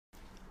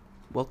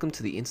Welcome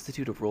to the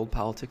Institute of World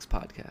Politics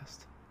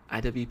podcast.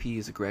 IWP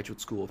is a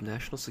graduate school of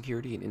national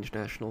security and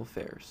international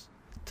affairs.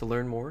 To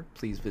learn more,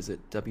 please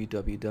visit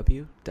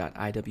www.iwp.edu.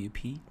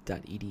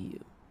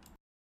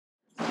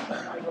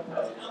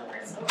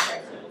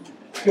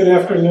 Good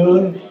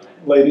afternoon,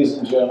 ladies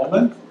and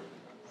gentlemen.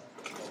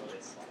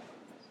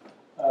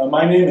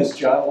 My name is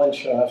John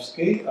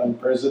Lenshofsky. I'm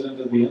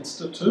president of the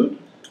Institute.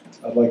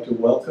 I'd like to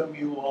welcome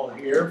you all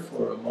here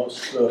for a most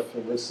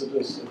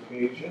felicitous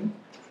occasion.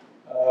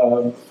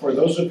 For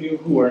those of you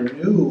who are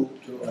new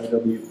to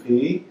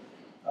IWP,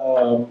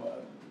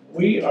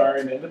 we are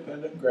an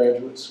independent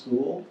graduate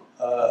school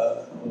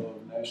of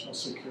national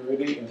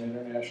security and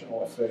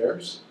international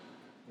affairs.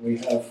 We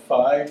have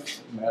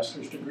 5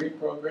 master's degree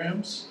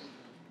programs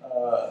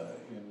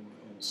in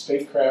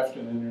statecraft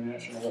and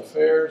international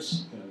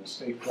affairs, in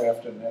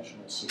statecraft and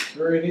national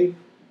security.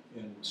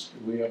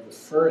 We have the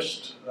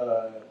first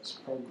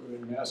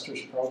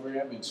master's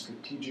program in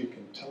strategic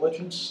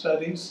intelligence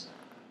studies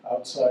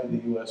outside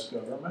the U.S.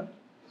 government.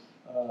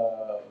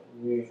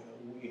 We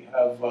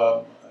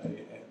have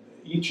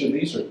each of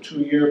these are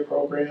 2-year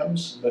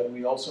programs, but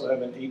we also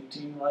have an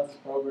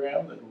 18-month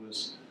program that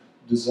was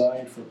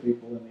designed for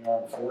people in the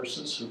armed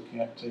forces who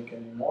can't take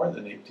any more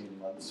than 18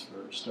 months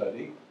for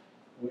study.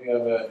 We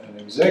have an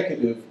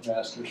executive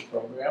master's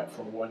program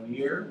for 1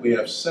 year. We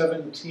have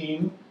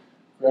 17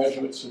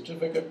 graduate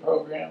certificate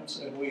programs,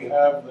 and we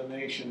have the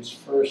nation's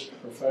first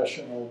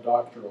professional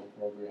doctoral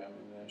program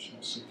in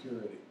national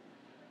security.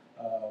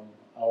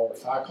 Our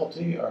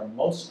faculty are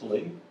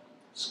mostly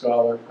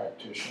scholar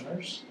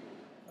practitioners,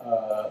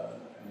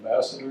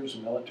 ambassadors,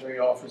 military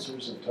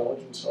officers,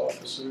 intelligence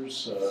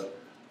officers,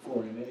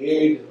 foreign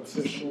aid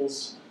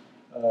officials,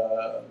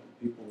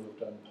 people who have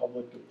done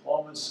public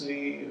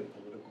diplomacy,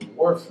 political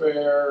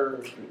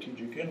warfare,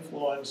 strategic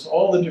influence,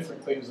 all the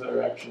different things that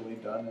are actually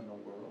done in the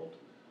world.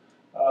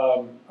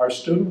 Our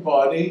student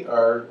body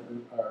are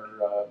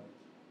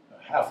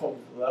half of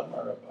them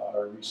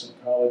are recent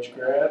college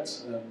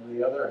grads, and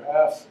the other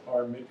half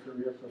are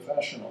mid-career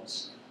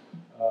professionals.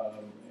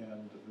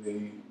 And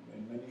in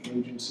many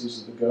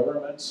agencies of the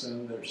government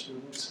send their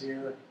students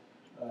here.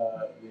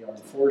 The armed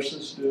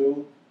forces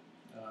do.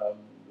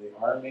 The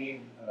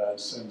Army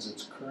sends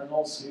its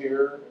colonels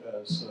here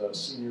as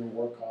senior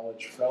war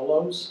college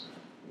fellows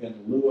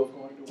in lieu of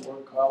going to war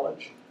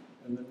college.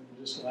 And then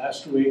just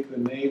last week, the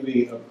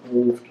Navy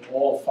approved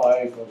all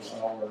 5 of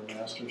our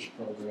master's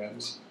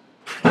programs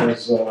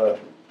as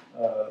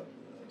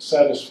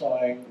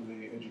satisfying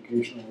the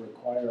educational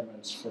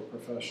requirements for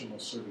professional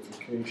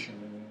certification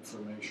in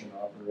information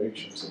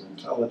operations and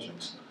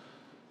intelligence.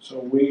 So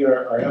we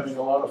are having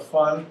a lot of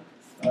fun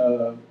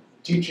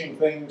teaching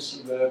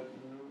things that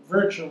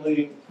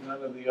virtually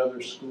none of the other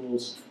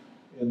schools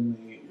in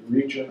the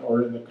region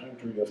or in the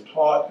country have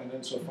taught, and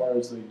insofar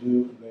as they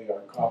do, they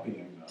are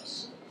copying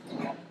us.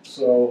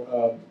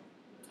 So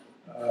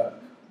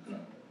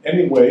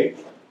anyway,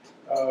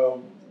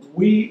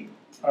 we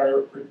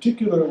are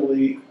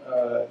particularly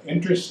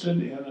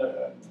interested in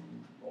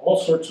all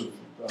sorts of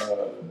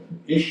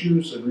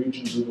issues and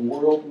regions of the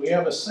world. We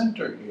have a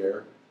center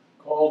here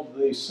called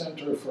the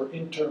Center for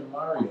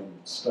Intermarium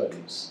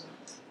Studies.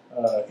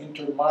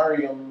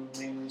 Intermarium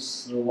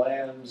means the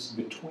lands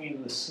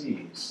between the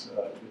seas,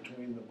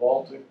 between the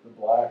Baltic, the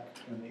Black,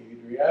 and the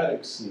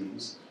Adriatic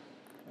Seas.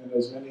 And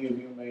as many of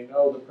you may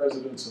know, the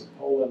presidents of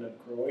Poland and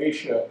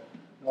Croatia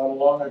not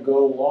long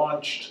ago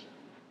launched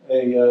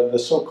the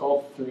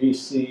so-called 3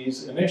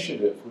 Seas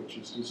Initiative, which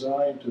is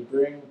designed to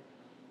bring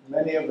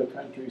many of the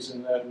countries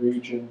in that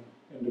region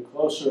into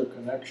closer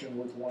connection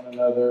with one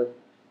another,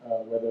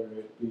 whether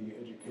it be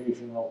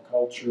educational,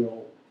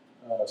 cultural,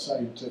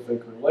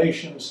 scientific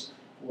relations,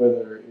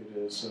 whether it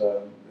is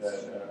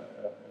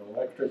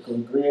electrical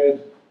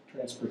grid,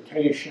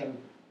 transportation,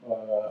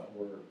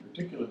 or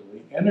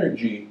particularly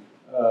energy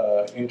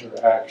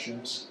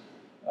interactions.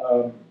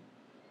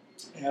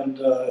 And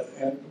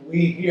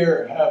we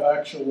here have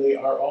actually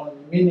our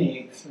own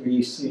mini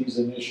 3 Cs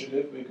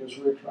initiative because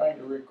we're trying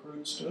to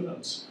recruit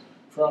students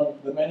from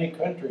the many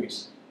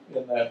countries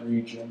in that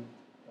region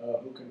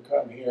who can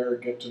come here,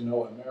 get to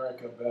know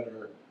America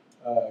better,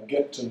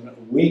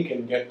 we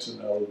can get to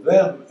know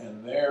them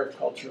and their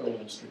cultural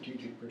and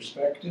strategic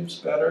perspectives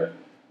better,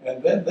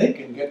 and then they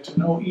can get to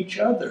know each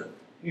other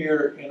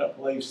here in a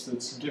place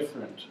that's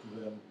different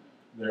than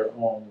their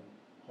own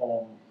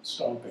home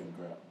stomping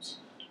grounds.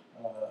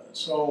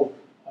 So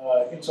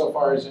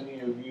insofar as any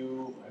of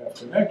you have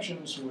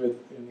connections with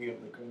any of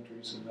the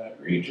countries in that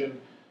region,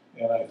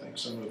 and I think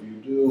some of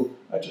you do,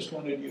 I just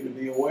wanted you to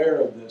be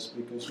aware of this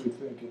because we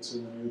think it's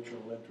in the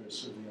mutual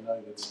interests of the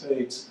United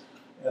States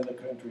and the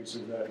countries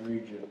of that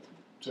region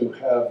to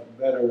have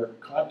better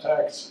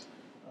contacts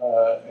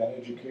and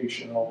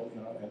educational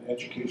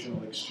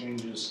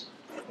exchanges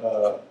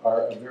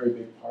are a very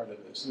big part of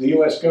this. The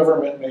U.S.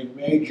 government made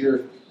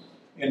major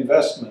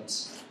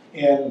investments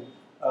in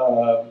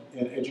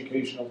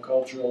educational,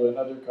 cultural, and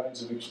other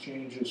kinds of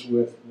exchanges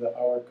with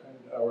our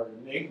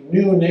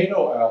new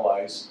NATO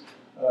allies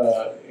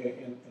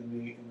in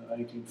the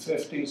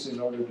 1950s in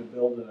order to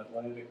build an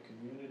Atlantic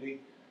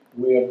community.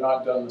 We have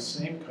not done the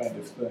same kind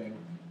of thing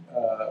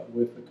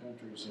with the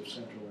countries of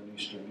Central and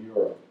Eastern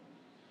Europe.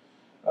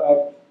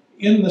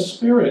 In the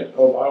spirit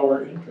of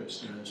our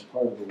interest in this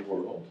part of the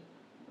world,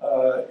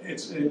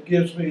 it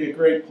gives me a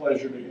great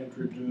pleasure to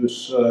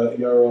introduce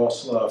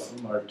Jaroslav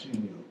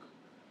Martiniuk.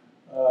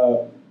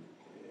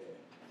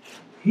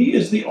 He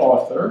is the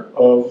author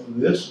of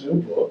this new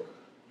book,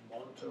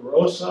 Monte,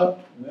 Rosa,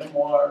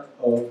 Memoir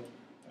of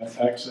an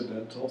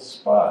Accidental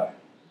Spy.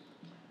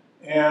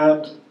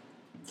 And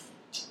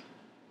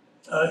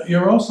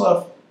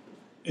Jaroslav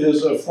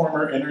is a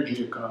former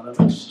energy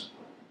economist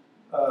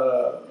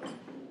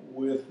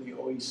with the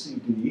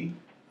OECD.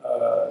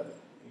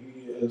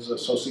 He is a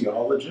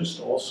sociologist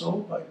also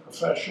by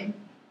profession.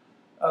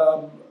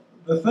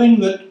 The thing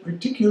that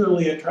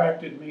particularly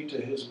attracted me to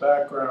his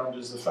background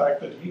is the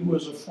fact that he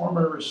was a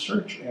former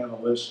research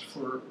analyst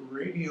for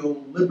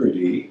Radio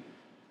Liberty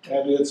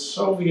and its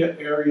Soviet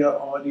area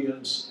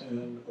audience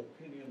and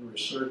opinion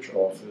research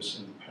office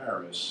in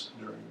Paris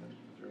during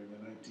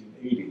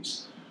the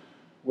 1980s,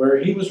 where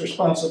he was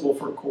responsible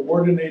for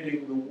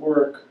coordinating the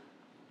work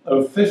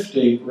of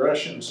 50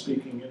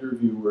 Russian-speaking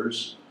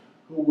interviewers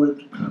who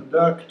would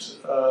conduct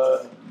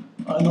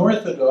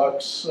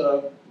unorthodox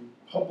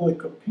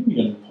public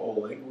opinion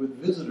polling with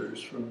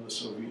visitors from the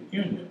Soviet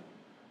Union.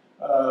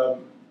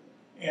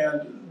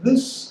 And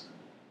this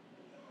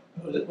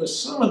was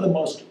some of the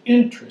most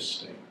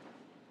interesting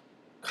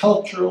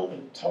cultural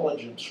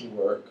intelligence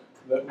work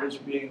that was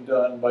being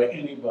done by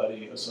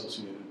anybody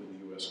associated with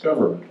the US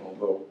government,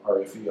 although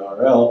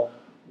RFERL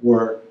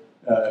were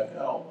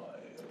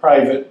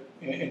private,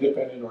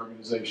 independent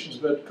organizations,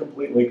 but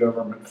completely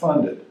government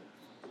funded.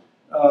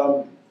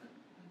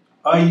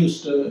 I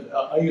used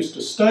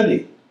to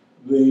study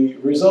the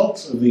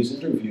results of these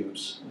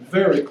interviews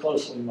very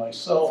closely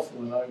myself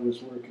when I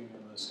was working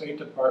in the State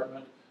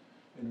Department,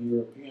 in the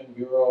European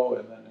Bureau,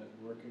 and then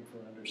working for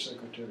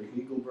Undersecretary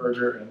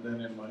Eagleberger, and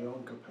then in my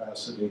own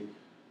capacity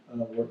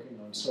working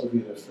on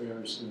Soviet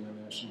affairs in the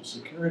National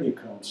Security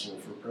Council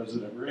for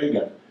President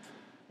Reagan.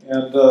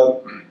 And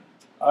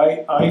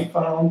I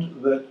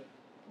found that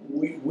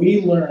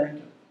we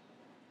learned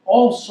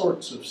all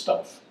sorts of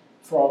stuff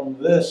from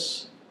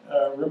this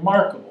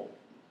remarkable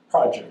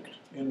project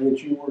in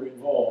which you were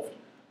involved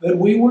that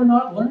we were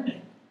not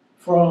learning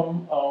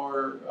from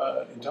our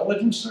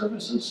intelligence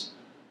services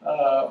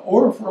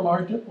or from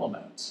our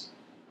diplomats.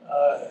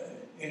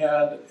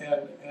 And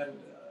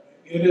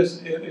it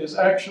is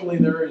actually,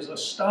 there is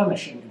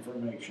astonishing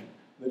information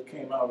that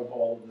came out of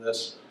all of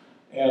this.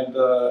 And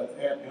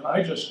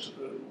I just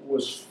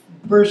was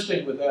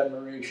bursting with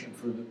admiration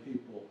for the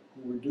people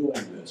who were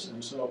doing this.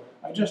 And so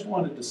I just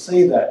wanted to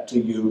say that to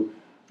you,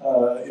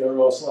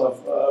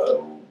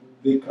 Jaroslav,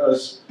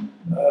 because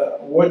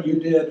what you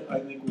did, I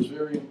think, was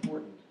very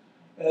important.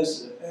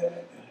 As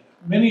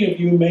many of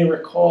you may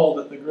recall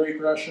that the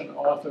great Russian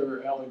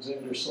author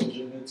Alexander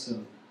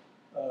Solzhenitsyn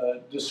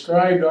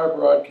described our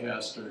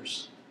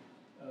broadcasters,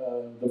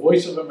 the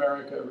Voice of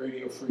America,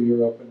 Radio Free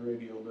Europe, and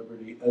Radio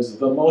Liberty, as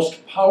the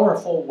most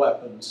powerful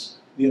weapons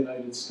the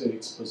United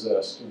States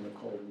possessed in the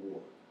Cold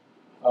War.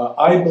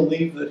 I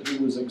believe that he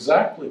was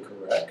exactly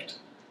correct.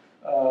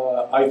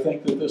 I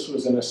think that this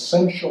was an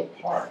essential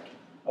part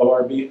of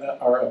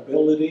our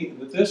ability,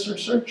 that this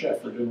research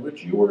effort in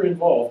which you were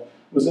involved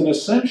was an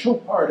essential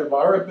part of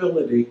our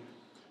ability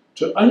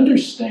to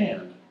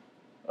understand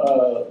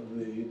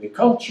the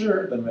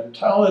culture, the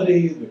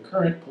mentality, the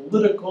current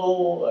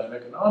political and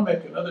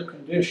economic and other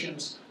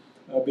conditions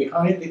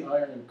behind the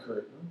Iron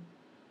Curtain,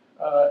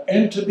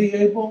 and to be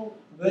able,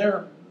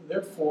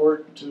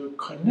 therefore, to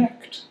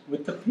connect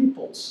with the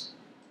peoples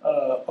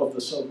of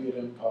the Soviet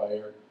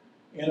Empire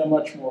in a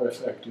much more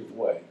effective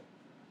way.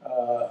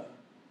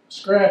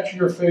 Scratch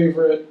your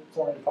favorite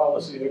foreign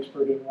policy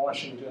expert in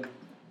Washington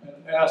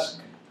and ask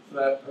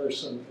that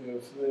person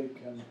if they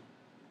can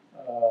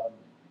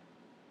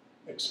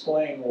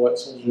explain what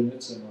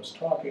Solzhenitsyn was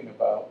talking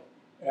about,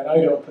 and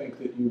I don't think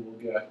that you will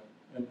get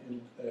an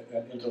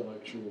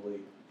intellectually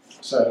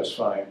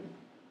satisfying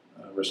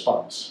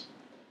response,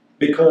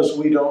 because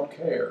we don't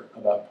care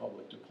about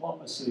public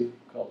diplomacy,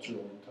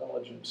 cultural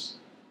intelligence,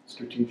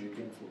 strategic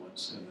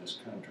influence in this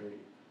country,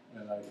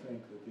 and I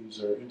think that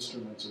these are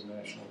instruments of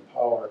national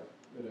power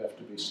that have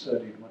to be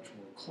studied much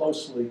more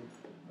closely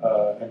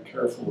and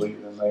carefully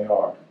than they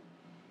are.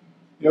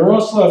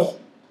 Jaroslav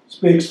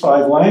speaks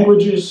 5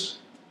 languages.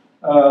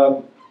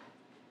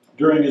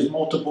 During his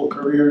multiple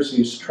careers,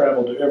 he's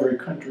traveled to every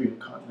country in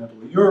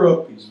continental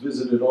Europe. He's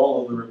visited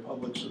all of the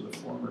republics of the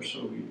former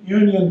Soviet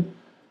Union.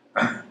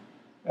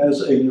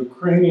 As a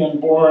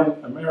Ukrainian-born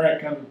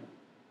American,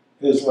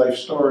 his life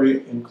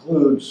story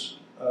includes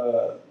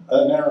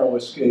a narrow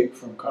escape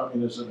from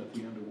communism at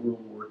the end of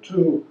World War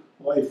II,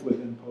 life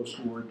within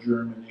post-war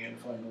Germany, and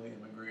finally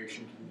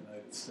immigration to the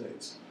United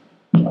States.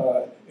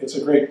 It's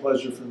a great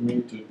pleasure for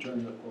me to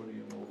turn the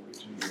podium over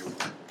to you.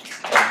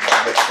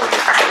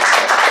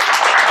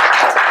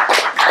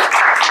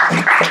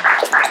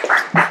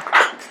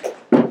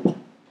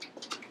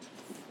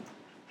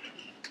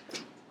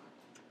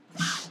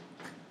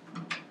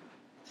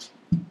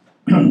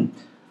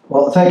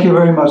 Well, thank you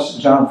very much,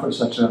 John, for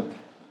such a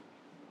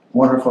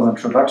wonderful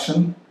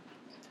introduction.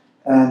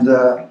 And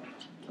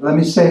let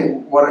me say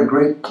what a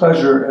great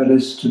pleasure it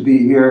is to be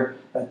here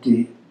at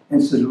the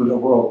Institute of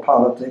World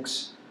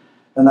Politics.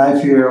 And I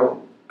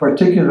feel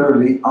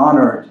particularly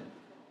honored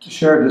to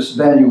share this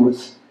venue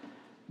with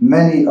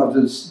many of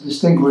the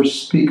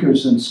distinguished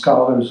speakers and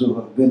scholars who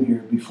have been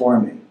here before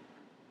me.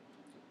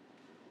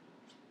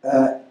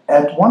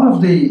 At one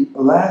of the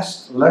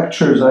last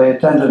lectures I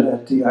attended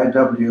at the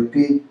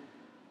IWP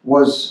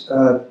was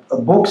a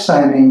book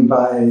signing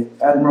by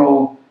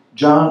Admiral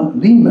John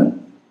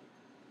Lehman,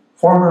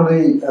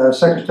 formerly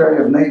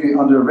Secretary of Navy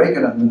under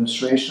Reagan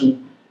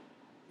administration.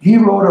 He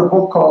wrote a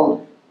book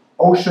called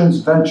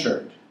Oceans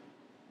Ventured,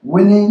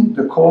 Winning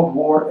the Cold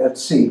War at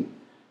Sea,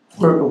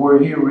 where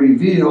he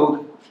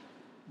revealed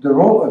the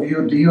role of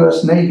the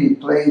U.S. Navy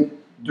played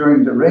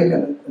during the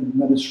Reagan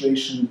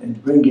administration in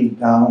bringing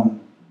down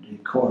the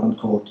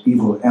quote-unquote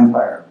evil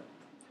empire.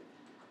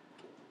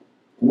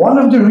 One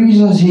of the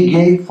reasons he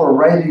gave for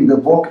writing the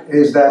book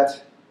is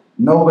that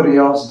nobody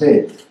else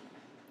did.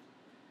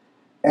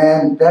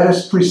 And that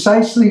is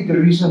precisely the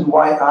reason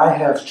why I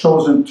have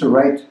chosen to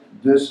write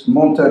this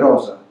Monte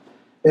Rosa.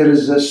 It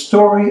is a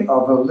story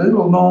of a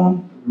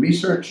little-known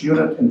research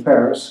unit in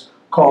Paris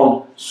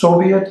called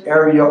Soviet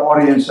Area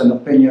Audience and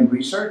Opinion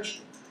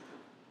Research,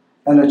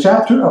 and a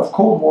chapter of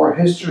Cold War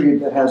history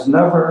that has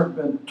never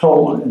been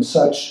told in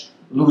such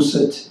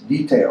lucid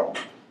detail.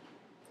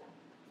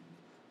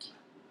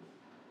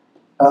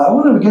 I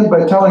want to begin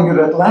by telling you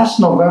that last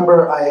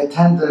November I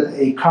attended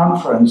a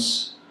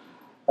conference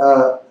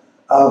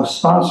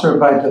sponsored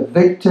by the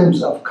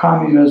Victims of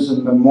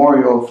Communism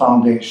Memorial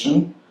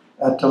Foundation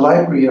at the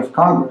Library of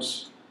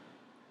Congress.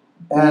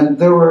 And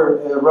there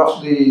were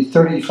roughly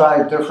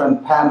 35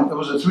 different panels. It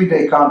was a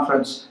 3-day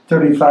conference,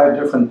 35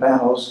 different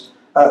panels.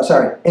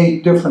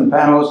 8 different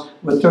panels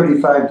with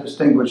 35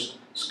 distinguished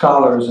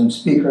scholars and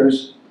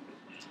speakers.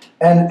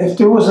 And if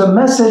there was a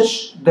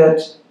message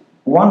that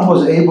one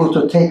was able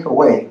to take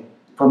away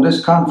from this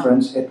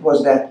conference, it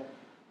was that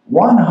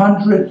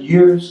 100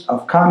 years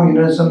of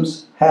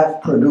communisms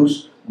have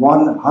produced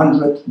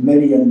 100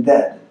 million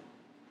dead.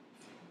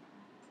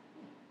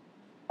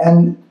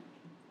 And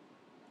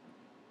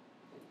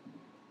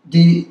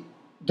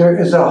there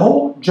is a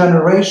whole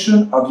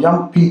generation of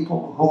young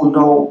people who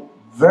know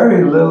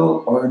very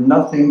little or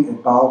nothing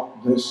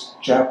about this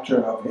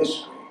chapter of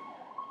history.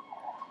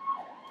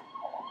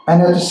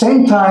 And at the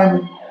same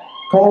time,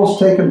 polls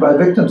taken by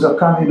Victims of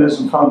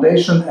Communism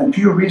Foundation and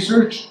Pew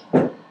Research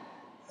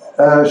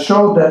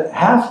showed that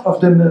half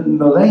of the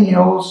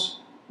millennials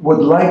would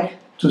like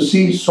to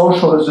see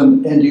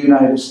socialism in the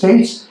United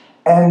States,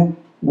 and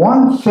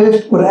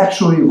 1/5 would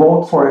actually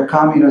vote for a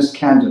communist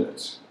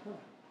candidate.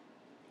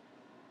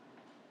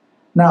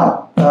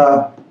 Now,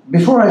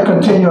 before I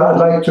continue, I'd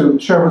like to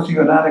share with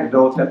you an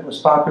anecdote that was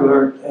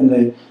popular in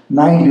the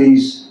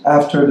 90s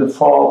after the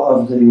fall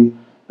of the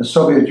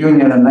Soviet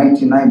Union in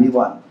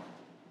 1991.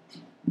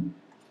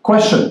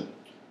 Question: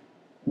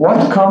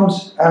 what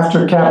comes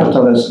after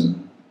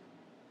capitalism?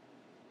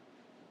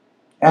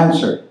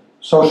 Answer: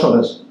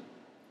 socialism.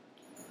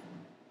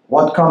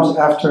 What comes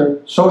after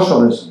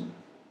socialism?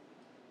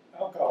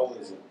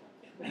 Alcoholism.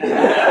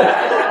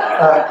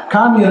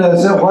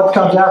 Communism. What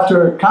comes after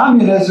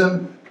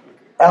communism?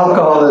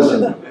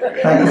 Alcoholism.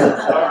 Thank you.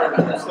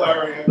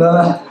 Sorry.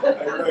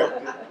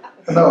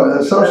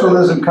 No,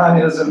 socialism,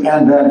 communism,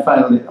 and then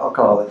finally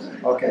alcoholism.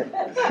 Okay.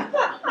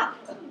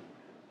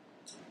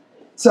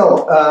 So,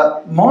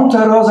 Monte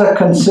Rosa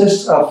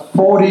consists of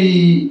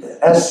 40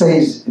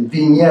 essays,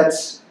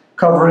 vignettes,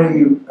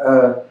 covering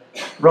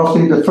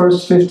roughly the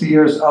first 50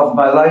 years of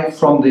my life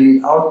from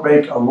the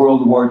outbreak of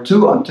World War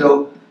II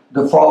until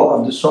the fall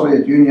of the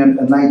Soviet Union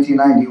in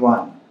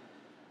 1991.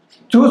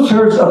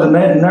 2/3 of the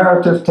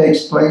narrative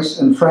takes place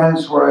in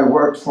France, where I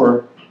worked for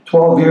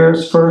 12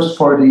 years, first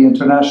for the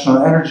International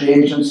Energy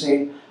Agency,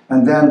 and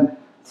then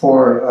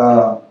for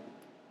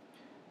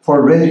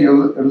Radio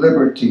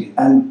Liberty.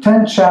 And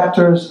 10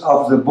 chapters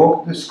of the book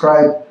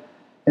describe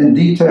in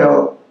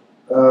detail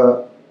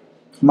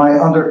my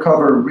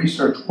undercover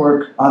research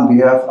work on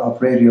behalf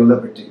of Radio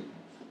Liberty.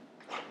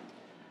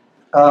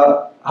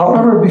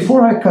 However,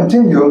 before I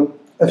continue,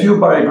 a few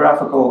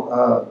biographical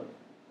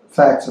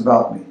facts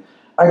about me.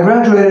 I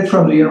graduated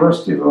from the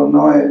University of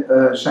Illinois,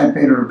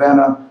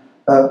 Champaign-Urbana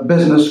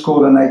Business School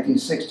in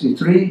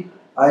 1963.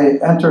 I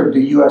entered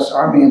the U.S.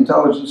 Army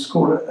Intelligence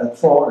School at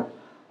Fort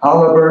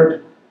Holabird,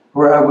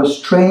 where I was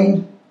trained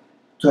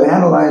to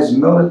analyze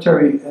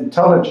military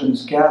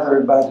intelligence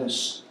gathered by the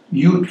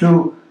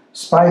U-2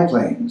 spy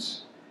planes.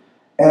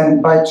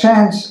 And by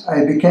chance, I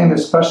became a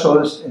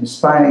specialist in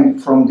spying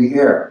from the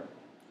air.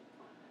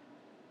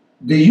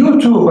 The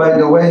U-2, by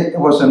the way,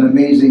 was an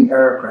amazing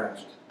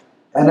aircraft.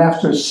 And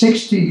after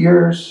 60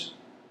 years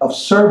of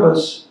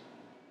service,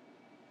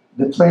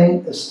 the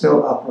plane is still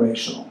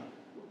operational.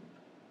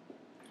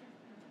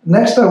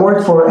 Next, I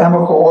worked for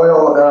Amoco Oil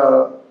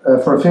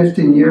for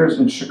 15 years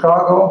in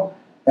Chicago.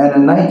 And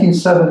in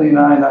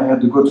 1979, I had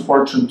the good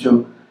fortune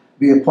to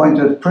be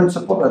appointed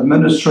Principal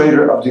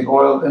Administrator of the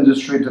Oil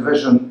Industry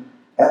Division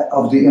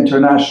of the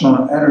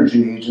International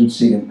Energy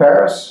Agency in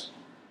Paris,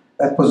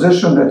 a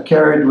position that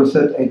carried with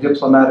it a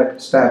diplomatic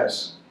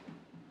status.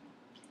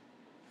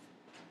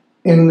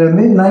 In the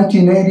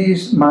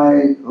mid-1980s,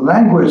 my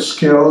language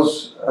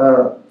skills,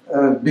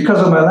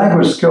 because of my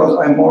language skills,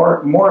 I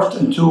morphed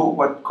into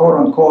what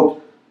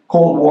quote-unquote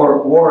Cold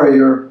War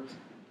warrior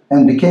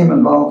and became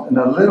involved in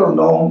a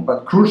little-known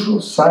but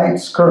crucial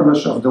side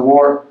skirmish of the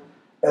war,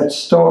 a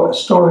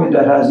story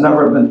that has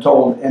never been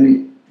told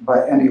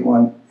by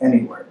anyone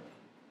anywhere.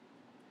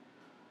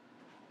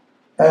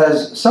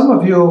 As some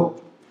of you,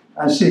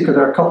 I see there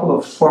are a couple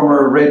of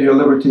former Radio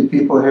Liberty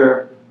people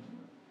here,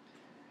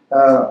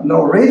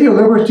 know, Radio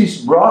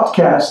Liberty's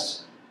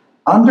broadcasts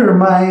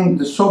undermined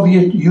the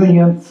Soviet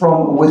Union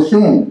from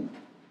within,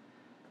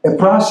 a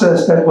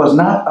process that was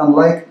not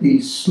unlike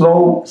the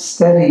slow,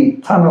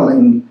 steady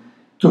tunneling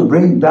to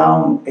bring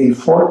down a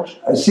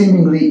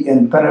seemingly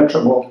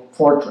impenetrable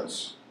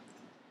fortress.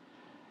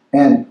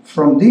 And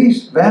from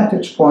these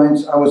vantage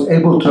points, I was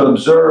able to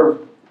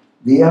observe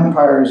the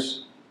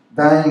empire's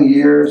dying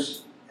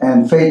years,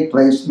 and fate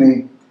placed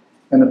me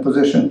in a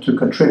position to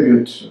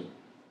contribute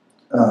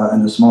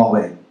in a small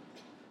way.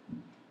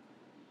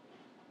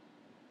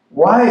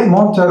 Why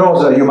Monte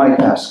Rosa, you might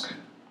ask?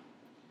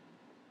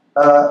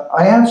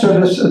 I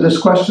answered this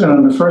question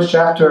in the first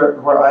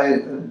chapter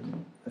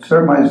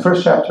my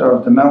first chapter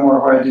of the memoir,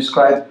 where I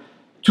described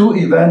two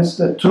events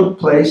that took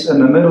place in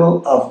the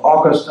middle of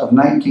August of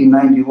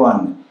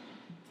 1991.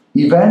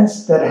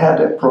 Events that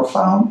had a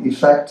profound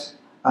effect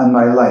on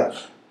my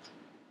life.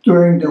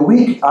 During the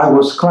week I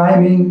was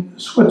climbing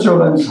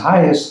Switzerland's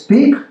highest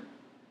peak,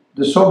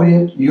 the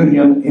Soviet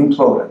Union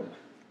imploded.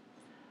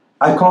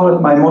 I call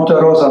it my Monte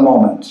Rosa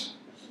moment,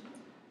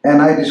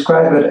 and I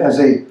describe it as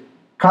a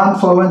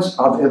confluence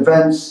of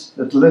events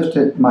that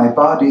lifted my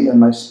body and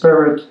my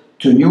spirit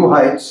to new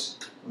heights,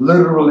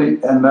 literally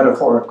and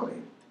metaphorically.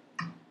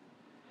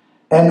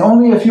 And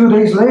only a few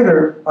days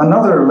later,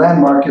 another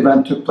landmark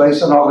event took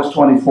place on August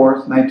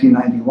 24th,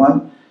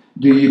 1991.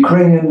 The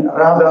Ukrainian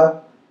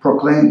Rada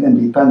proclaimed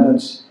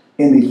independence,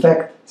 in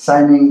effect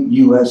signing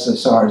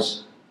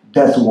USSR's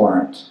death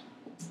warrant.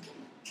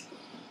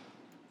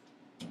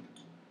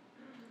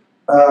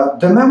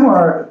 The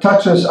memoir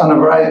touches on a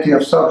variety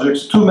of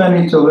subjects, too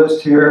many to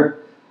list here.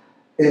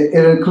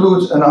 It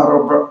includes an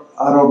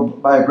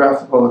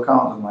autobiographical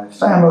account of my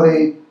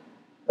family,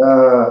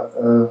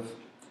 the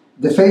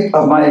fate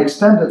of my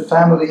extended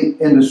family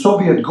in the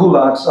Soviet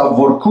gulags of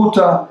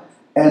Vorkuta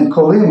and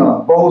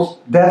Kolyma, both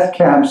death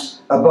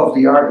camps above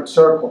the Arctic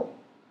Circle.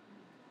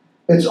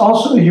 It's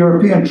also a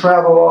European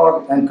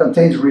travelogue and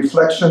contains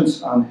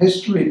reflections on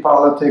history,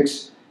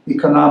 politics,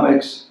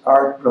 economics,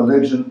 art,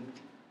 religion,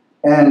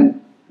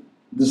 and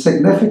the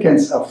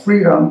significance of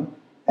freedom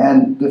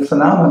and the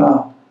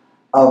phenomena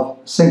of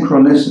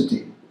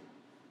synchronicity.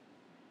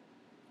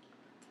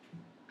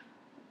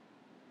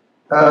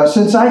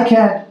 Since I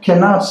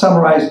cannot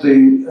summarize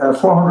the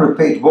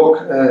 400-page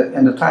book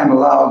in the time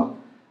allowed,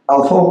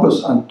 I'll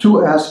focus on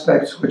two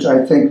aspects which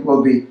I think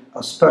will be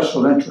of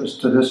special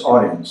interest to this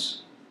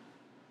audience.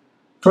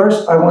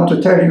 First, I want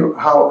to tell you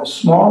how a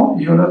small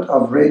unit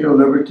of Radio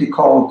Liberty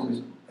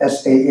called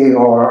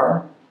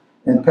SAAOR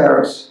in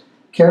Paris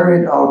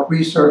carried out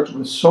research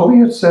with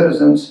Soviet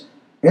citizens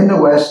in the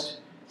West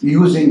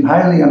using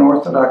highly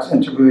unorthodox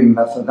interviewing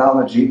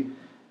methodology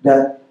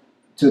that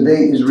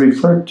today is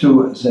referred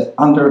to as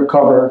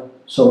undercover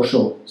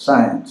social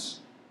science.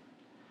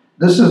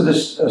 This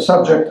is the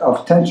subject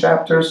of 10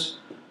 chapters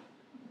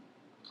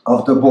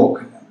of the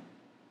book.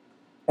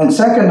 And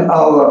second,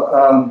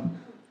 I'll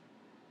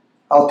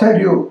tell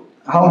you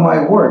how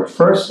my work,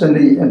 first in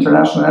the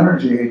International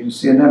Energy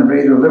Agency and then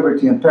Radio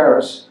Liberty in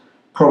Paris,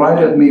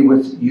 provided me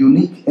with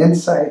unique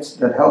insights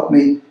that helped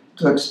me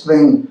to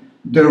explain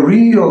the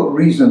real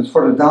reasons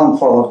for the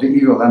downfall of the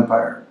evil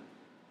empire.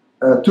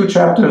 2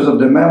 chapters of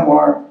the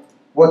memoir,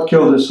 What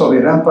Killed the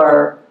Soviet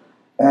Empire,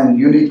 and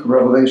unique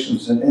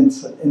revelations and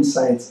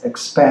insights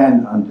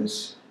expand on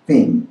this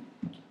theme.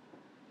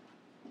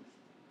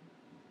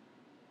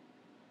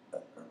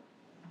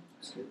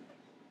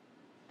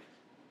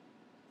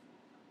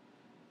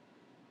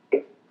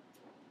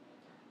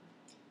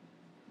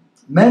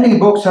 Many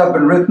books have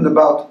been written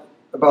about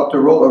the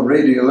role of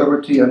Radio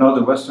Liberty and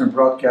other Western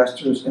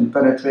broadcasters in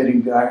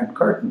penetrating the Iron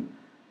Curtain.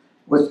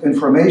 With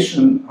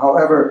information,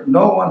 however,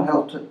 no one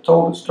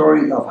told the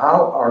story of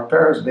how our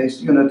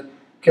Paris-based unit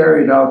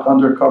carried out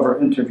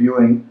undercover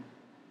interviewing,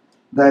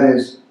 that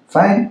is,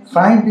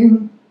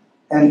 finding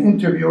and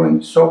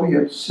interviewing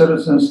Soviet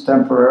citizens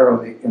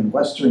temporarily in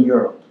Western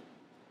Europe.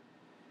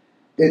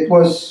 It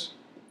was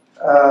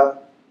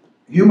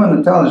human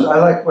intelligence, I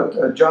like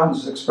what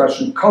John's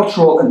expression,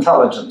 cultural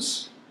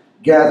intelligence,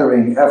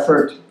 gathering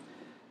effort,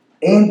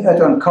 aimed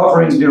at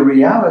uncovering the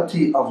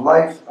reality of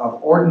life of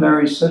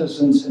ordinary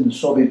citizens in the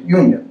Soviet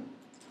Union.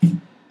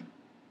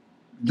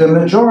 The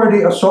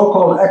majority of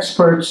so-called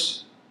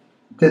experts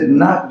did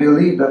not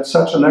believe that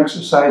such an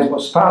exercise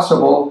was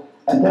possible,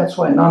 and that's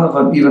why none of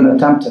them even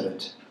attempted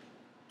it.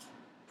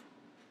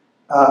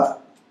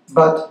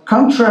 But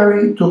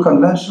contrary to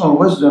conventional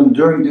wisdom,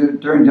 during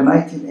the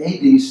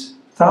 1980s,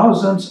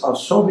 thousands of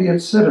Soviet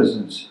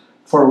citizens,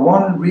 for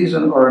one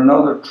reason or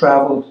another,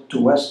 traveled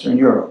to Western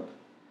Europe.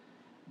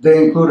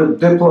 They included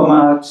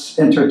diplomats,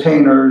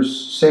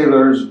 entertainers,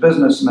 sailors,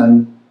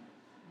 businessmen,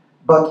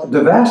 but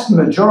the vast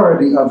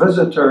majority of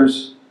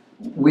visitors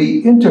we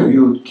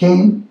interviewed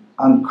came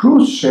on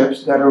cruise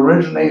ships that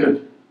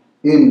originated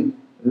in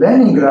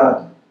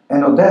Leningrad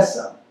and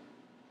Odessa.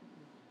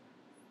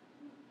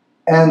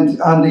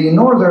 And on the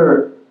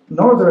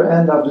northern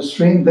end of the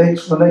stream,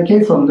 when they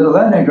came from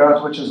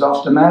Leningrad, which is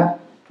off the map,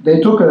 they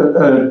took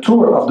a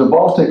tour of the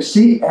Baltic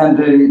Sea, and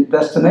the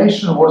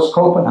destination was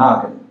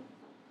Copenhagen,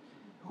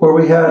 where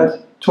we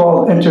had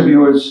 12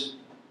 interviewers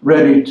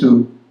ready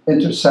to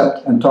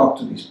intercept and talk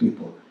to these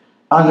people.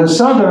 On the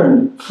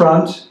southern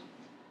front,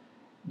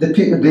 the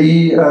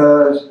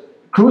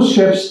cruise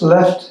ships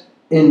left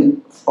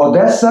in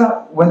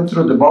Odessa, went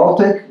through the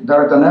Baltic,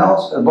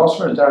 Dardanelles,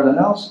 Bosphorus,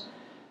 Dardanelles,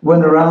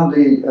 went around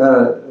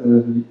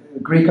the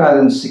Greek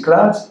island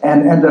Cyclades,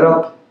 and ended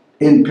up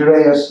in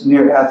Piraeus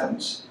near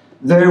Athens.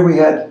 There we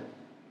had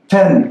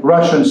 10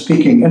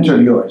 Russian-speaking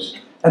interviewers.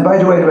 And by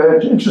the way,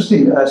 an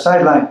interesting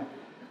sideline.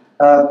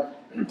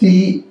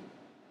 The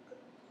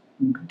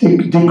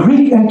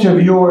Greek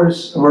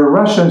interviewers were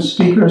Russian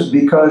speakers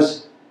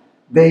because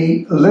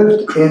they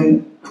lived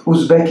in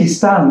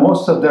Uzbekistan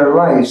most of their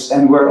lives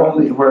and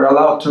were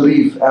allowed to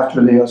leave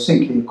after the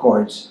Helsinki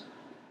Accords.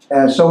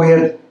 And so we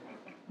had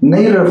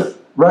native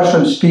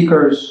Russian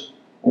speakers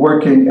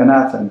working in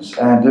Athens,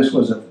 and this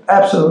was an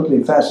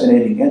absolutely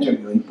fascinating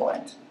interviewing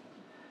point.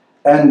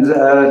 And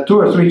 2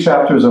 or 3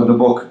 chapters of the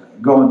book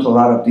go into a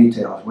lot of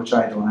details, which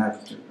I don't have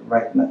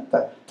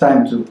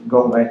time to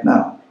go right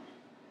now.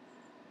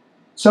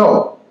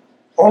 So,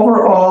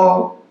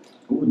 overall,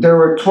 there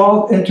were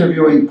 12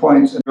 interviewing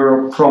points in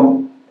Europe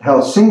from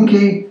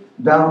Helsinki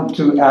down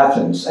to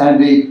Athens.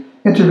 And the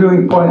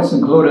interviewing points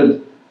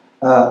included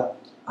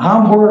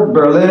Hamburg,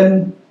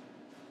 Berlin,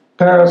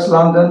 Paris,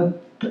 London,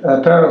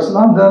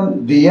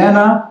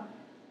 Vienna,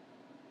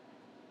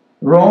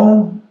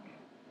 Rome,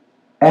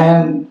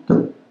 and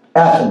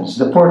Athens,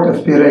 the port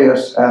of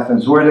Piraeus,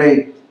 Athens,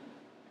 where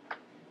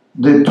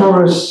the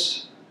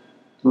tourists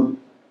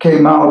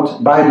came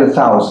out by the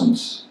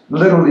thousands,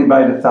 literally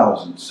by the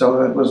thousands.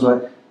 So it was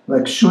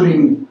like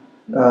shooting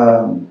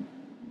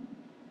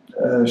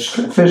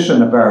fish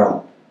in a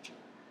barrel.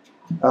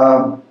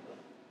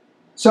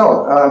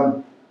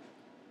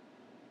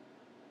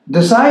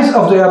 The size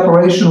of the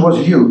operation was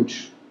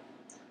huge.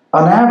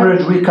 On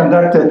average, we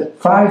conducted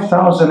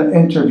 5,000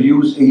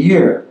 interviews a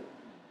year.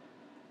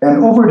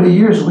 And over the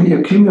years, we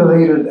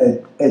accumulated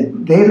a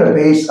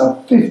database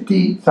of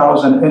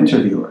 50,000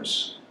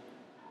 interviews.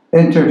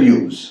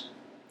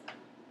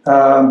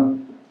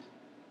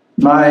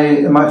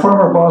 My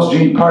former boss,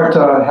 Gene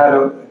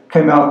Parta,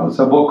 came out with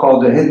a book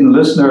called The Hidden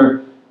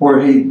Listener, where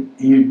he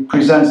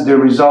presents the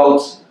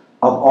results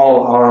of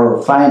all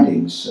our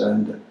findings.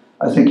 And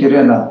I think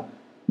Irina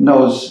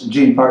knows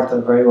Gene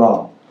Parta very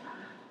well.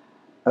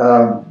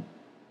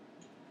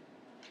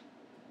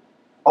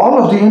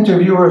 All of the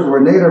interviewers were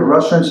native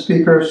Russian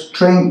speakers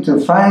trained to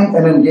find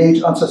and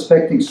engage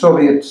unsuspecting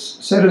Soviet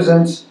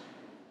citizens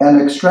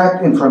and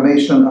extract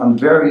information on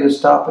various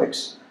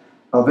topics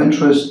of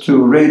interest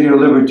to Radio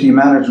Liberty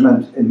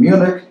Management in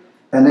Munich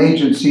and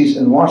agencies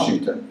in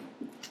Washington.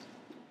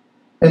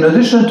 In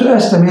addition to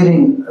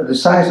estimating the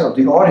size of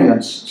the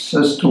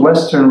audiences to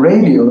Western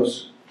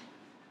radios,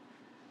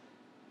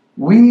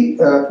 we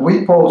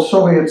polled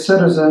Soviet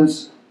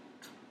citizens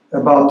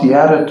about the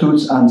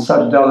attitudes on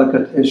such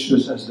delicate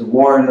issues as the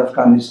war in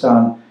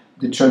Afghanistan,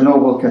 the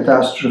Chernobyl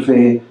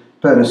catastrophe,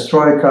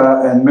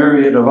 perestroika, and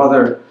myriad of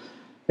other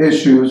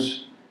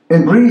issues.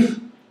 In brief,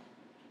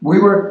 we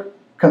were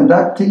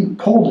conducting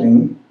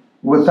polling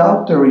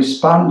without the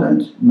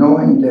respondent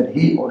knowing that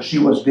he or she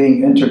was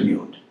being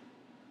interviewed.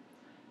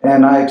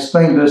 And I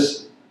explained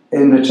this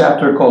in the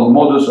chapter called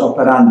Modus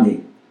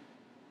Operandi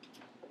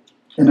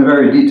in a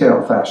very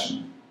detailed fashion.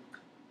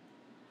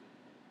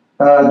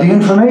 The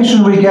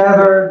information we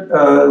gathered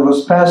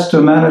was passed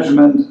to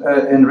management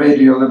in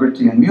Radio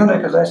Liberty in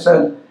Munich, as I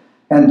said,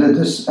 and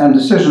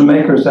decision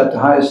makers at the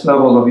highest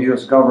level of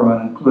U.S.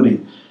 government,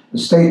 including the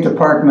State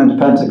Department,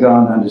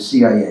 Pentagon, and the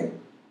CIA.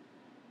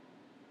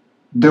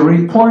 The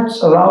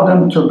reports allowed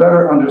them to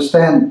better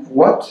understand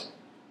what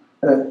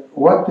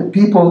the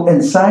people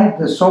inside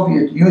the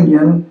Soviet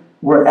Union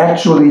were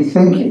actually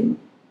thinking.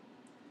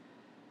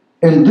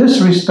 In this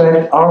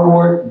respect, our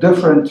work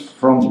differed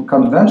from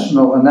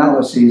conventional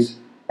analyses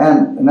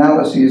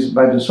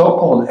by the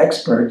so-called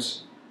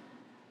experts,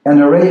 an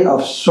array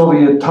of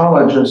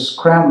Sovietologists,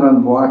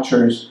 Kremlin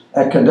watchers,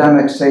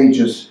 academic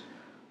sages,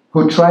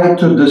 who tried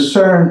to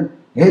discern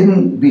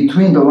hidden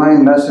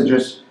between-the-line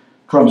messages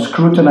from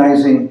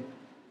scrutinizing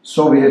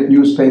Soviet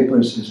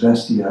newspapers,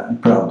 Izvestia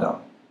and Pravda.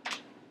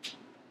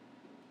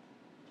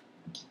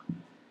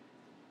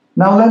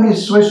 Now let me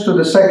switch to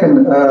the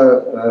second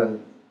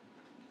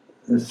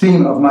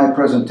theme of my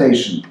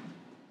presentation.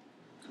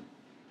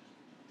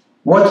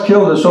 What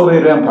killed the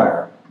Soviet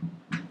Empire?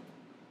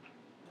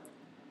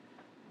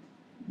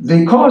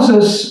 The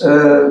causes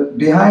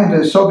behind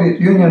the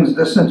Soviet Union's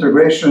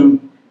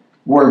disintegration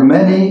were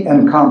many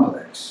and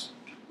complex.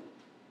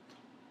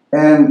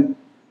 And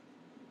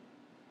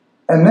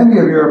many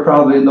of you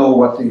probably know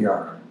what they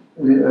are.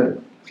 There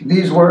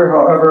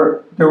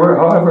were,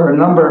 however, a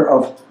number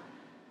of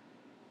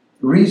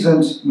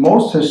reasons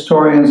most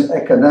historians,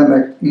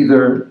 academics,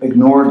 either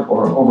ignored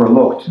or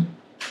overlooked.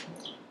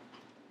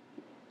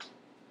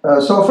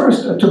 So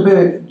first,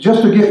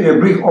 just to give you a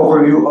brief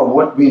overview of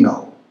what we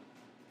know.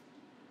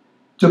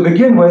 To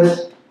begin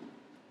with,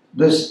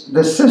 the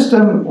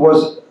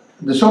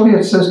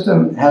Soviet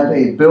system had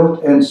a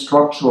built-in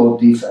structural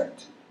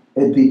defect.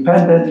 It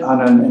depended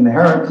on an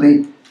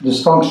inherently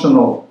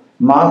dysfunctional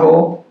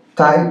model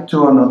tied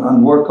to an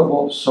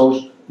unworkable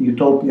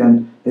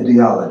utopian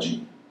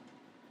ideology.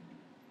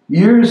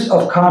 Years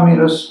of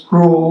communist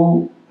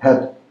rule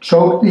had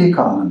choked the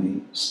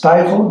economy,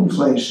 stifled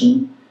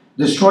inflation,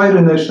 destroyed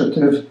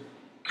initiative,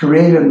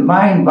 created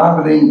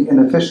mind-boggling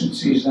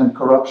inefficiencies and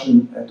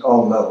corruption at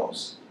all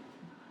levels.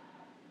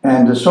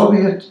 And the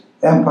Soviet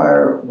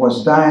Empire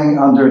was dying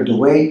under the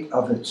weight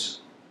of its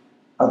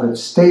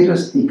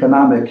statist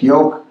economic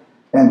yoke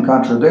and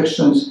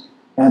contradictions,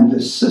 and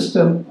the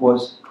system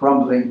was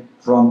crumbling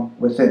from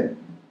within.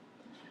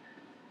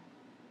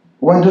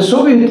 When the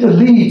Soviet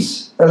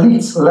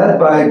elites led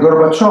by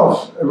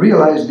Gorbachev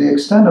realized the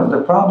extent of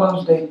the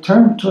problems, they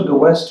turned to the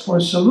West for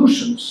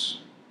solutions.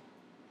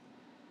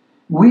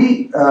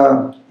 He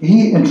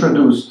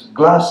introduced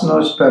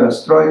glasnost,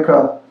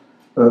 perestroika,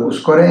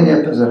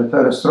 uskorenie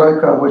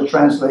perestroika, which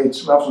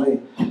translates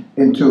roughly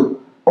into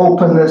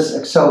openness,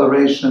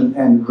 acceleration,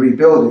 and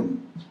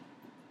rebuilding.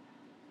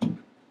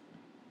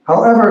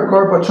 However,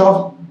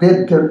 Gorbachev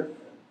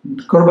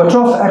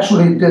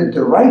actually did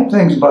the right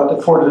things,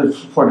 but for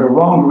the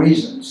wrong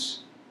reasons.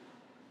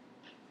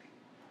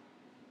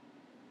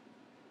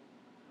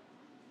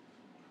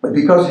 But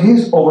because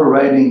his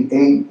overriding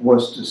aim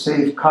was to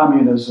save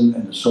communism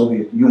in the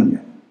Soviet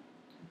Union.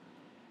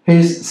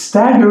 His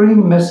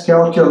staggering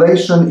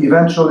miscalculation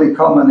eventually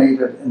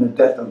culminated in the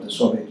death of the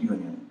Soviet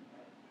Union.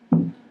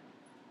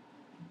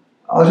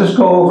 I'll just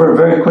go over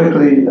very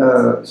quickly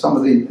some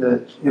of the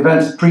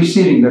events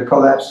preceding the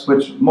collapse,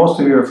 which most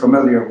of you are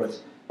familiar with.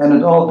 And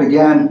it all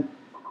began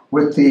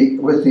with the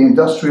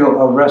industrial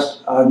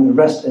unrest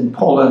in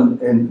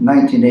Poland in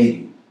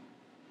 1980.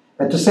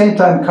 At the same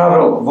time,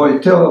 Karol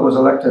Wojtyla was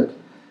elected,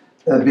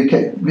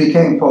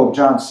 became Pope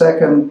John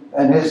II,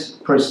 and his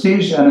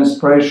prestige and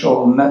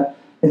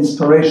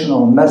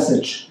inspirational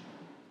message,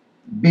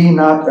 "Be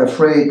not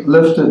afraid,"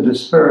 lifted the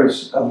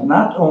spirits of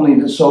not only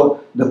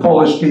the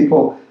Polish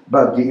people,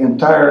 but the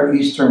entire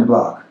Eastern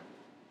Bloc.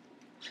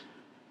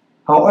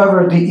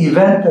 However, the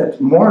event that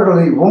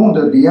mortally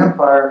wounded the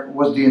empire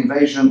was the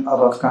invasion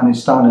of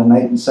Afghanistan in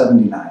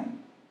 1979.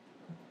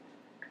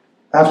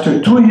 After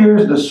 2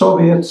 years, the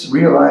Soviets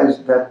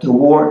realized that the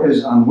war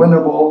is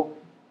unwinnable,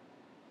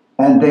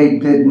 and they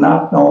did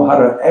not know how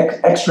to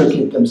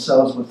extricate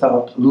themselves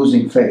without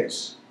losing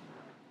face.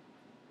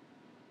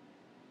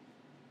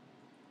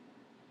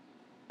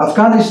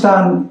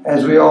 Afghanistan,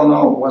 as we all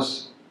know,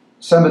 was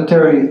a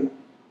cemetery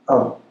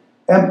of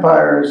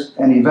empires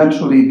and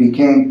eventually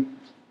became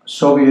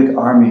Soviet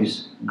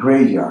Army's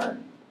graveyard.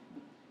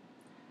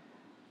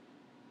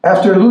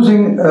 After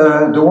losing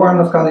the war in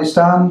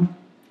Afghanistan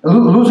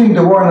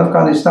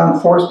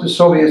forced the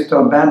Soviets to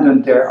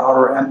abandon their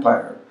outer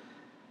empire,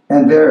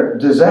 and their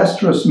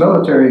disastrous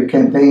military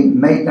campaign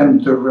made them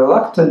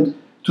reluctant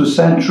to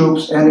send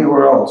troops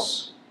anywhere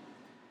else.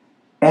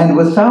 And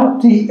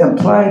without the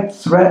implied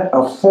threat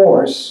of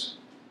force,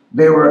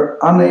 they were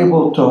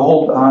unable to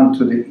hold on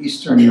to the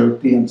Eastern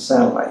European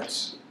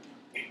satellites.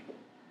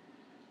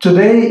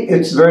 Today,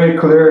 it's very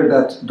clear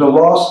that the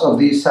loss of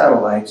these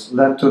satellites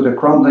led to the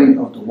crumbling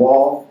of the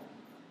wall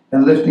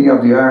and lifting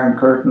of the Iron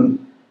Curtain,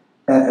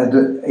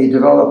 a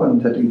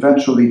development that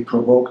eventually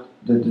provoked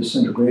the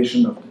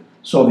disintegration of the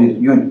Soviet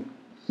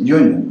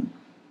Union.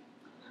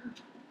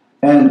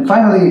 And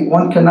finally,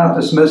 one cannot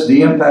dismiss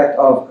the impact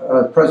of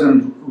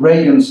President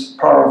Reagan's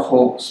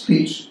powerful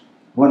speech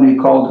when he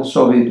called the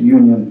Soviet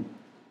Union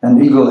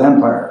an evil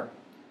empire,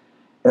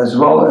 as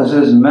well as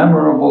his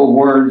memorable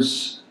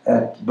words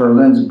at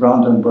Berlin's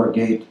Brandenburg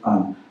Gate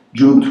on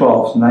June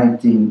 12,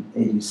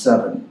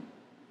 1987.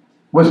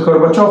 With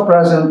Gorbachev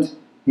present,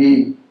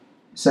 he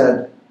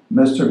said,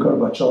 "Mr.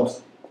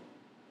 Gorbachev,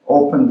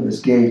 open this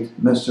gate.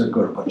 Mr.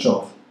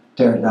 Gorbachev,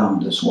 tear down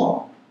this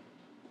wall."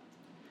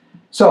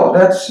 So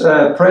that's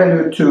a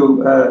prelude to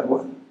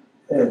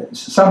a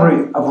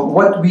summary of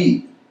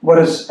what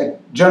is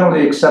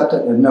generally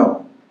accepted and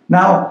known.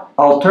 Now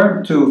I'll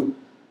turn to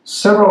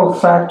several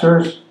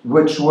factors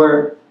which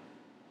were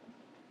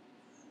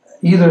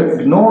either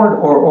ignored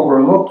or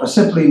overlooked or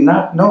simply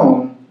not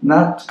known,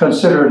 not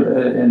considered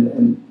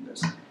in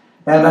this.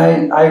 And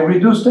I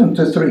reduced them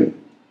to three.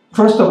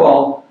 First of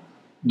all,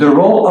 the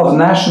role of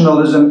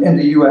nationalism in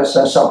the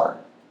USSR.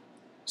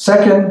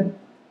 Second,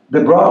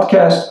 the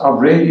broadcast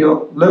of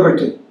Radio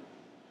Liberty.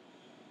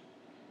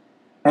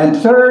 And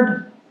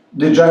third,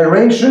 the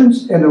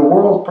gyrations in the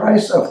world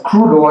price of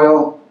crude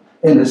oil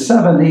in the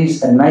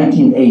 70s and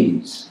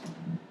 1980s.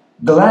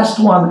 The last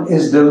one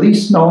is the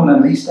least known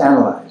and least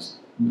analyzed,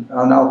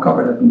 and I'll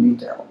cover that in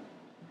detail.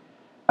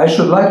 I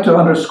should like to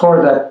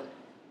underscore that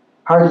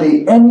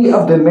hardly any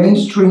of the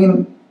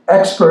mainstream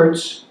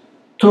experts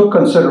took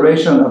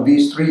consideration of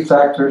these three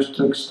factors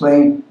to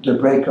explain the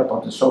breakup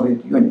of the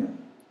Soviet Union.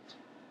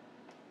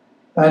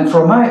 And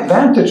from my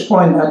vantage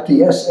point at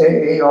the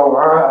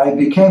SAAOR, I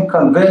became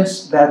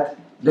convinced that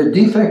the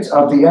defects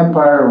of the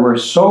empire were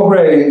so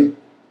grave,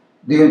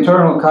 the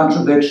internal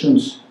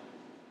contradictions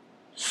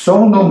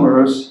so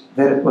numerous,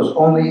 that it was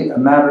only a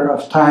matter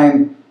of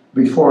time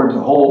before the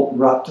whole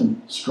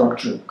rotten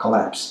structure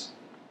collapsed.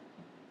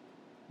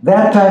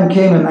 That time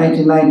came in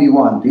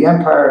 1991. The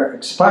empire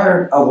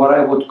expired of what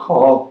I would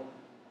call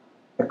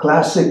a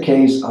classic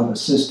case of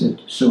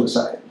assisted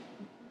suicide.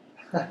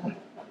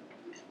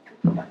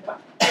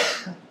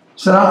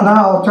 So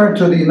now I'll turn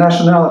to the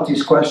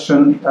nationalities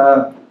question.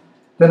 The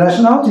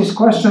nationalities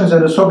questions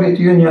in the Soviet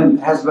Union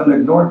has been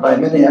ignored by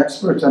many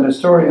experts and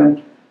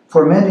historians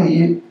for many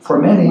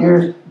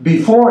years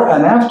before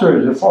and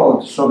after the fall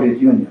of the Soviet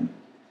Union.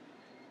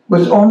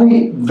 With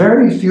only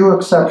very few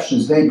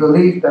exceptions, they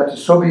believed that the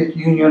Soviet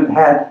Union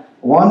had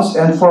once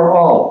and for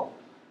all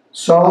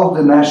solved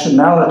the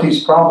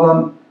nationalities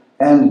problem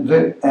and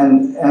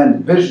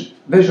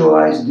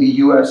visualized the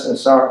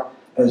USSR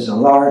as a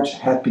large,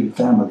 happy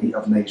family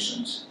of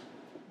nations.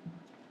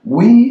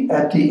 We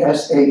at the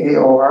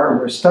SAAOR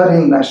were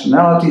studying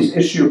nationalities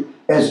issue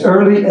as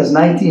early as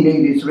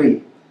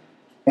 1983,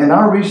 and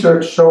our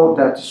research showed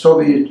that the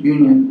Soviet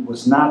Union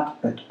was not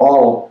at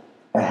all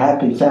a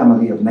happy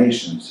family of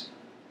nations.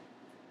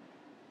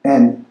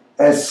 And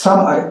as some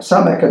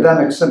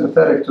academics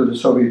sympathetic to the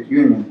Soviet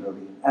Union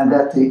believe, and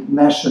that the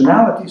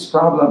nationalities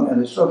problem in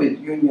the Soviet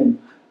Union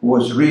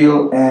was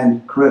real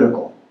and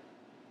critical.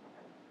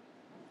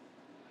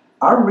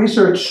 Our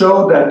research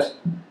showed that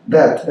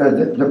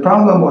the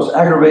problem was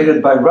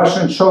aggravated by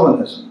Russian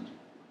chauvinism.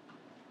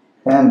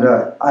 And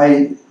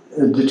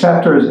the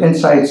chapter is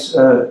Insights,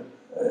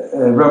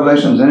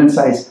 Revelations and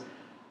Insights.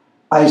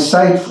 I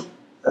cite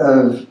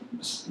a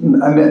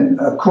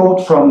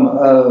quote from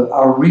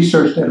our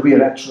research that we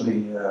had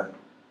actually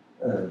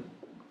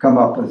come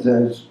up with.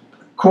 There's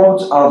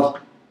quotes of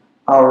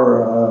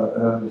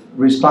our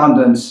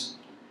respondents.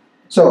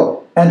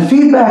 And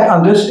feedback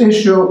on this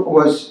issue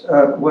was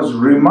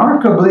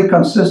remarkably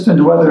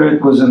consistent, whether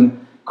it was in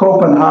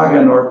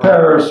Copenhagen or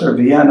Paris or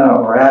Vienna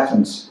or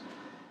Athens.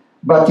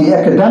 But the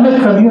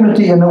academic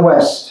community in the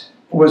West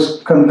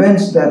was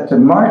convinced that the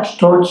march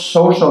towards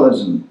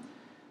socialism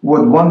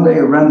would one day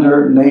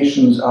render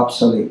nations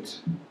obsolete.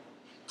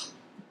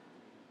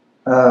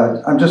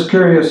 I'm just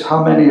curious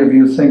how many of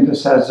you think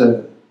this has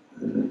a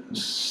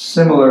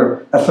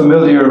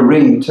familiar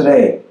ring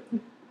today.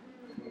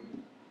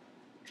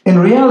 In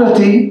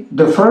reality,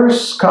 the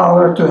first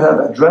scholar to have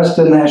addressed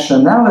the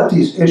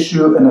nationalities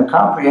issue in a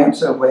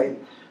comprehensive way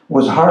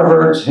was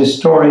Harvard's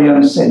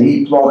historian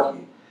Serhii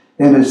Plokhy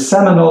in his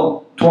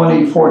seminal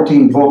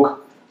 2014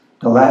 book,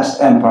 The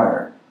Last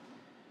Empire,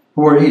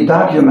 where he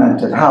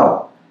documented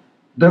how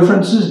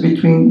differences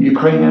between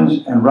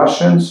Ukrainians and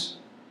Russians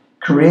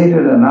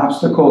created an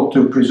obstacle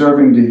to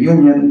preserving the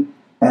Union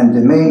and the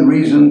main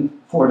reason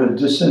for the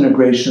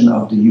disintegration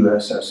of the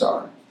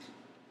USSR.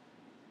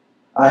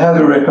 I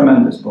highly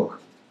recommend this book.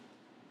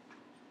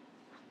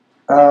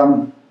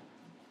 How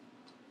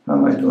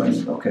am I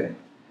doing? Okay.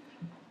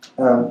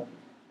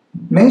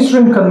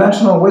 Mainstream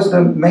conventional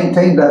wisdom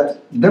maintained that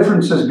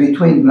differences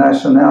between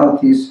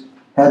nationalities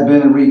had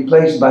been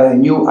replaced by a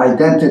new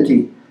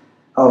identity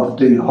of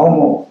the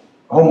Homo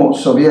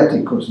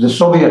Sovieticus, the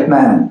Soviet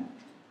man.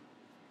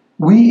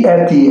 We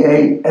at the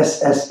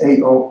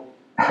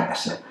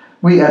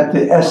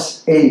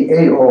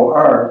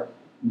SAAOR,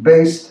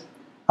 based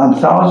on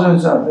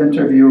thousands of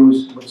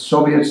interviews with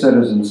Soviet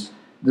citizens,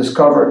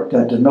 discovered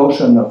that the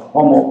notion of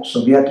Homo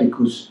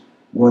Sovieticus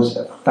was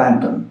a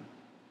phantom.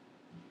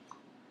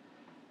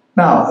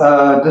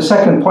 Now, the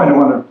second point I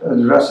want to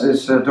address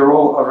is the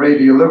role of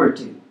radio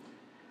liberty.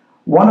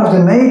 One of the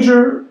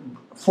major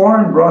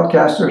foreign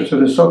broadcasters to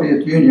the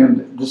Soviet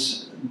Union,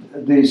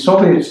 the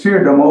Soviets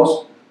feared the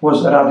most,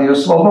 was Radio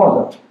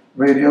Svoboda,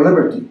 Radio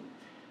Liberty.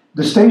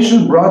 The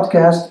station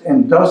broadcast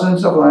in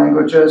dozens of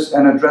languages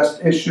and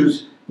addressed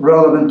issues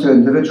relevant to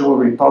individual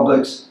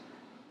republics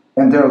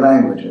and their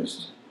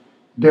languages.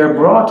 Their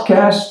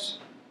broadcasts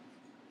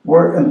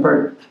were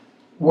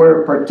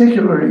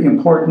particularly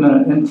important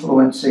in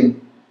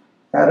influencing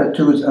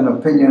attitudes and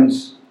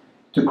opinions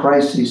to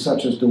crises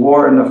such as the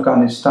war in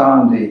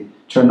Afghanistan, the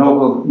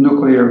Chernobyl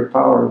nuclear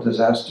power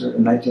disaster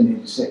in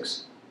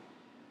 1986.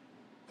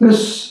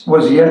 This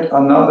was yet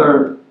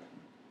another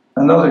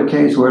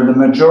case where the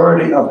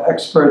majority of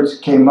experts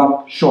came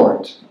up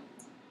short.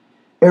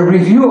 A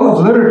review of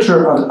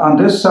literature on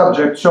this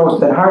subject shows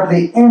that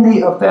hardly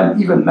any of them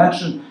even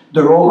mentioned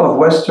the role of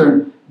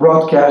Western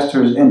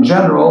broadcasters in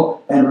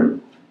general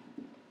and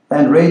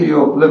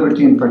radio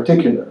liberty in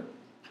particular.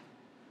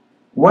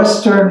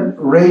 Western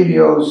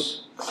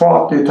radios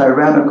fought the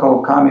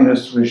tyrannical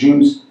communist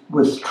regimes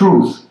with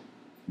truth,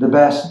 the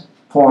best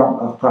form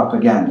of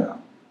propaganda.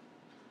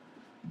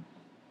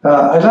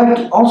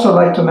 I'd also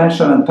like to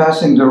mention in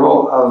passing the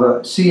role of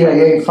a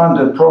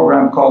CIA-funded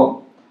program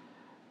called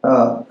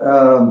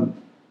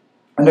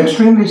an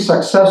extremely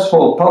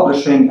successful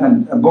publishing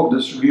and book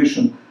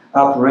distribution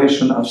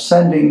operation of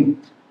sending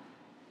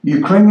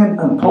Ukrainian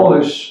and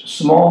Polish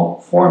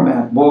small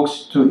format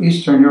books to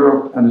Eastern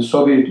Europe and the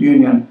Soviet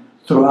Union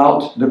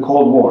throughout the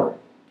Cold War.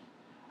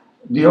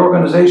 The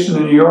organization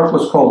in New York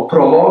was called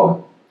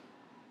Prolog,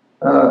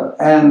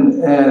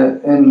 and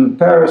in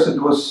Paris it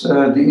was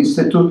the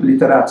Institut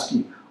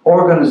Literacki,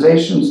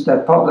 organizations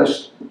that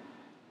published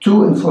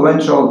two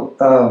influential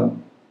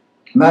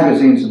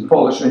magazines in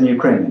Polish and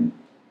Ukrainian.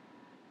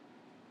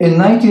 In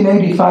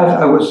 1985,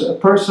 I was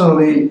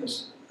personally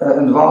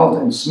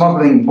involved in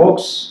smuggling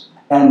books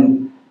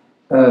and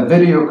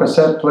video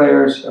cassette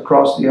players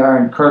across the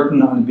Iron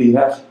Curtain on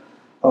behalf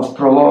of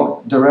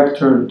Prolog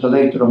director, the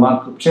late Roman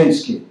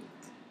Kupczynski,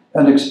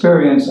 an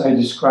experience I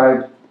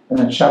described in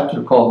a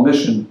chapter called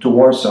Mission to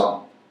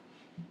Warsaw.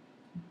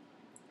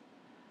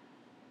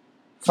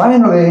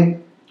 Finally,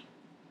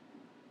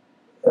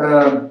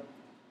 a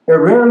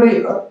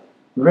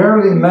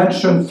rarely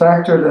mentioned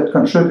factor that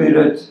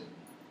contributed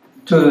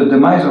to the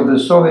demise of the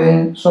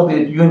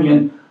Soviet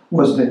Union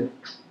was the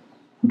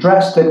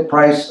drastic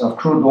price of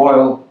crude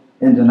oil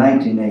in the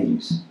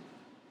 1980s.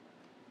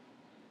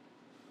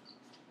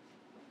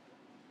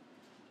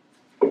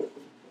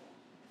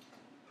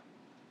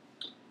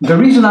 The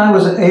reason I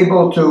was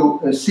able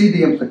to see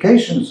the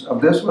implications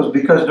of this was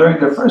because during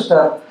the first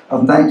half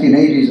of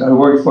 1980s, I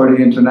worked for the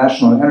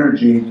International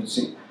Energy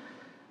Agency,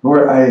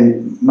 where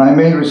my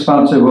main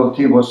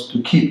responsibility was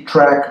to keep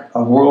track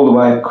of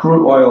worldwide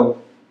crude oil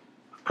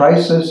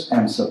prices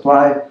and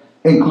supply,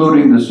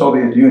 including the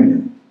Soviet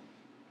Union.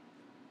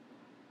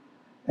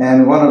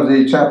 And one of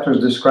the chapters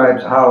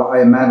describes how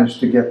I managed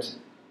to get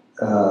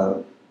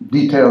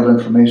detailed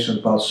information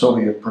about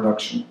Soviet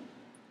production.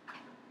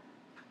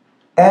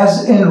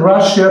 As in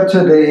Russia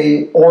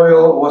today,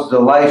 oil was the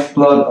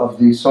lifeblood of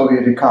the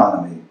Soviet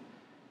economy.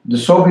 The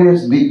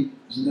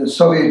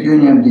Soviet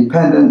Union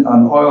depended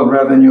on oil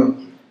revenue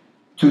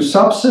to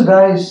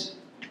subsidize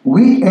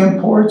wheat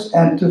imports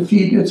and to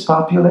feed its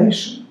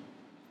population.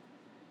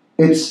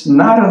 It's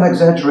not an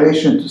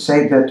exaggeration to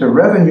say that the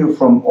revenue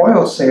from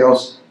oil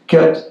sales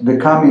kept the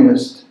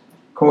communist,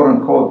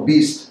 quote-unquote,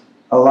 beast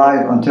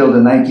alive until the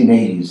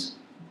 1980s.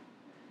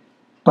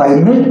 By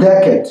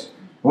mid-decade,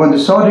 when the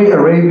Saudi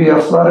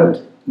Arabia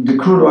flooded the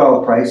crude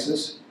oil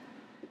prices,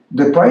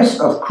 the price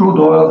of crude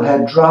oil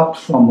had dropped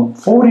from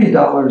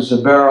 $40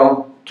 a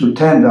barrel to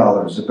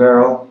 $10 a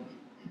barrel,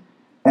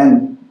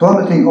 and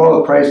plummeting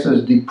oil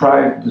prices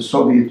deprived the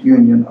Soviet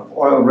Union of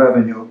oil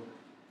revenue,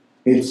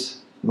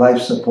 its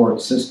life support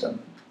system.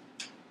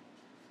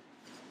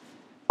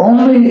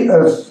 Only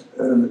a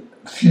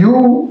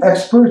few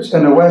experts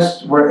in the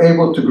West were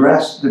able to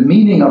grasp the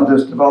meaning of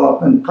this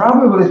development,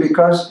 probably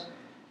because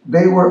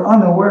they were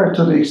unaware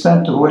to the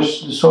extent to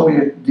which the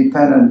Soviet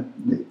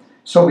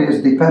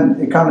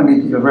economy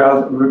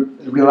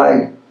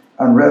relied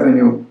on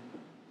revenue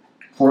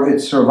for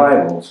its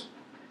survivals.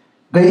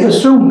 They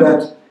assumed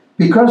that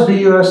because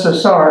the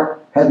USSR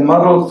had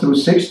muddled through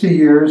 60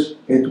 years,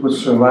 it would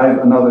survive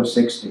another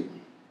 60.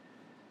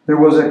 There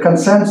was a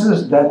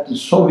consensus that the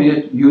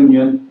Soviet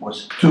Union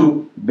was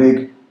too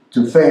big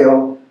to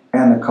fail,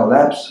 and a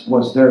collapse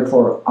was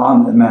therefore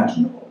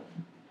unimaginable.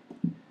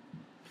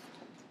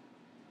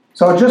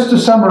 So just to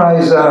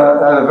summarize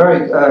a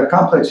very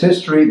complex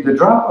history, the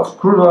drop of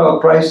crude oil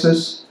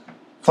prices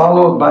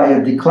followed by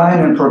a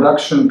decline in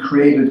production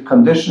created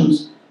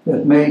conditions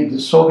that made the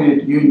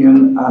Soviet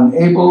Union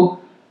unable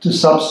to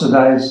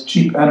subsidize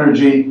cheap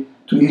energy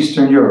to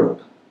Eastern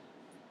Europe.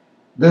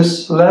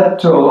 This led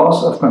to a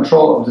loss of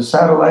control of the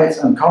satellites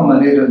and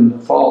culminated in the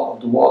fall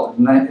of the wall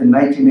in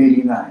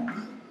 1989.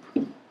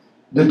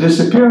 The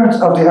disappearance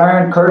of the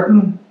Iron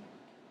Curtain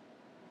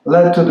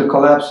led to the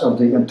collapse of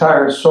the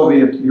entire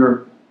Soviet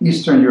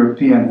Eastern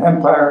European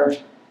Empire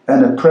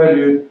and a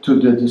prelude to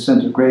the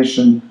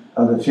disintegration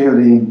of the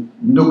failing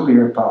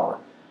nuclear power.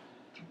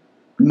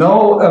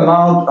 No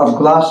amount of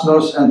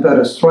glasnost and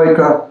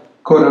perestroika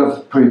could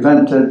have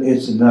prevented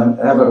its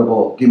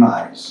inevitable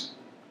demise.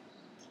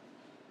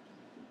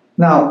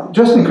 Now,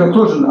 just in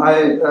conclusion,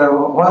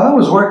 while I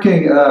was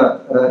working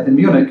in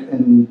Munich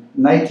in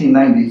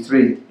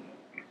 1993,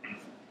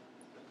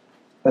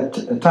 at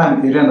the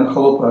time Irina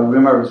Chalupa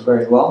remembers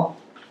very well.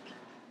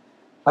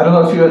 I don't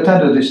know if you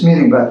attended this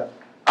meeting, but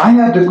I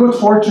had the good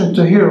fortune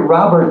to hear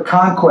Robert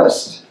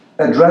Conquest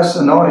address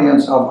an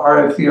audience of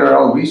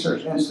RFERL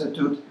Research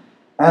Institute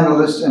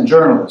analysts and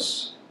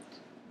journalists.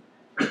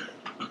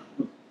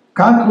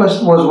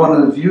 Conquest was one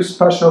of the view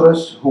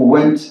specialists who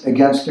went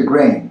against the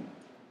grain,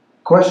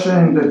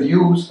 questioning the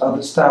views of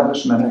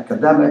establishment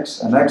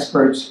academics and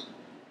experts.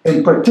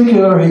 In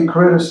particular, he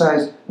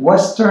criticized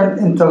Western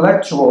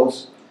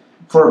intellectuals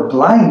for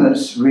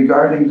blindness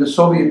regarding the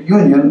Soviet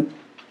Union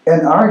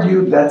and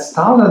argued that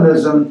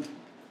Stalinism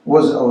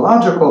was a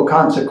logical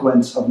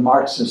consequence of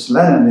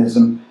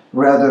Marxist-Leninism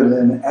rather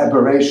than an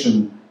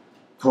aberration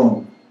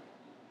from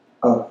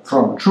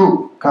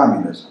true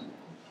communism.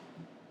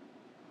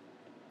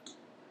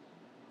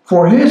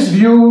 For his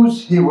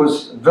views, he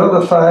was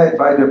vilified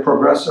by the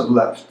progressive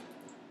left.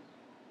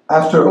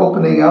 After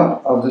opening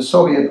up of the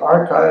Soviet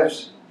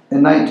archives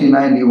in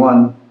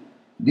 1991,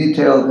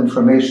 detailed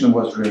information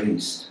was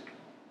released.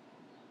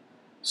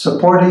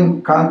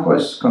 Supporting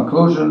conquest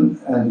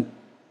conclusions and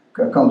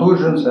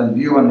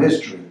view on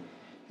history,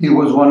 he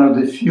was one of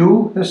the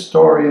few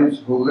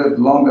historians who lived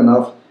long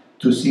enough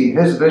to see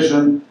his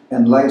vision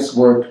and life's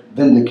work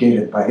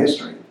vindicated by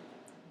history.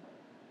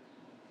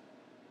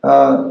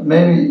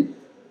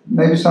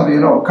 Maybe some of you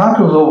know,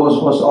 Concluso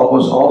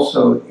was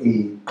also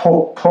a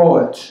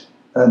poet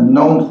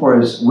known for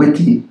his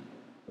witty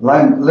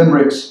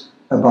limericks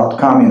about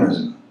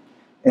communism.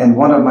 And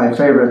one of my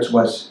favorites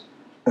was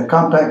A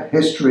Compact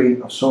History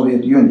of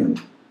Soviet Union,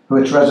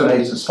 which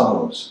resonates as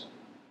follows.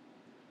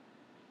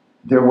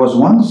 There was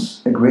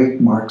once a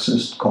great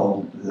Marxist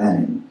called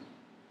Lenin,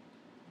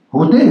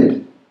 who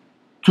did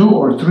 2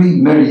 or 3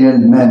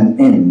 million men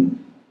in.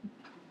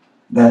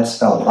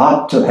 That's a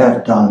lot to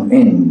have done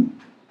in.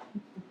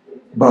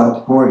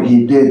 But where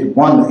he did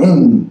 1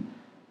 in,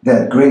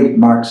 that great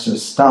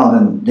Marxist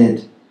Stalin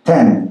did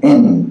 10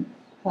 in.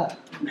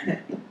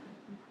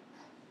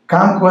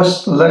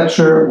 Conquest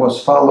lecture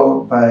was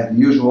followed by the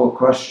usual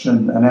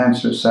question and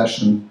answer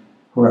session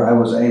where I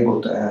was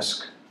able to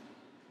ask,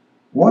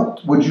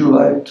 what would you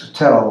like to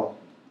tell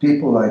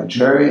people like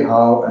Jerry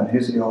Howe and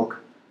his ilk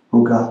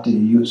who got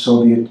the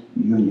Soviet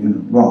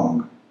Union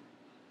wrong?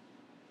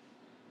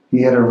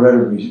 He had a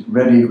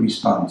ready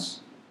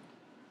response.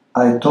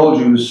 I told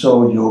you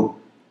so, you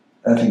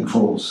effing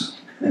fools.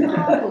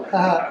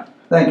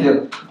 Thank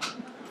you.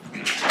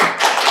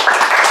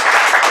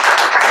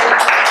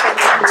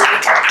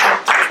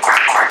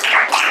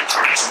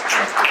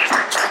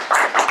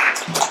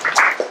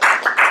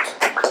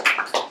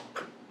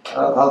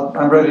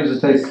 I'm ready to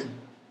take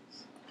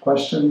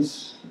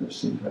questions. Let's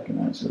see if I can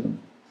answer them.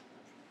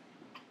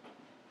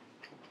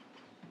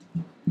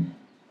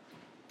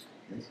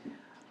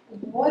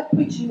 What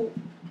would you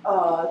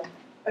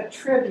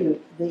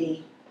attribute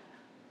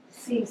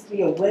seems to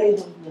be a wave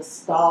of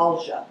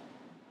nostalgia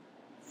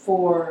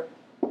for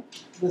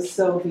the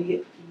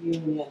Soviet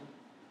Union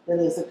that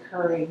is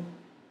occurring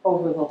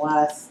over the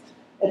last,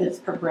 and it's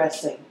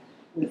progressing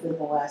within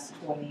the last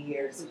 20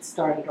 years. It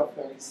started off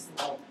very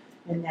slow,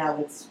 and now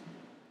it's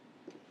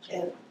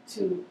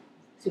to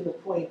the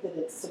point that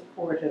it's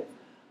supportive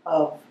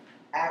of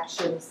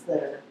actions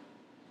that are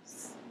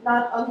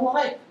not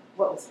unlike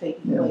what was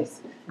taking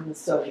place in the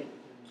Soviet Union.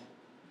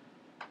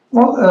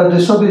 Well, the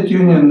Soviet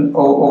Union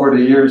over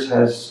the years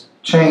has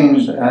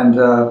changed, and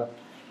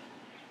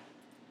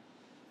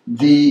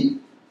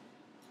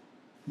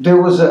there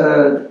was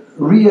a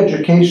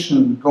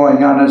re-education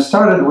going on. It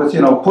started with,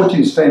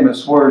 Putin's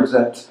famous words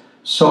that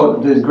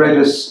the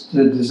greatest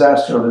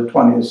disaster of the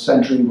 20th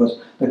century was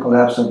the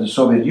collapse of the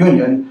Soviet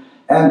Union,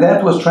 and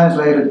that was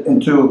translated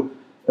into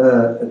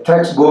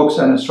textbooks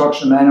and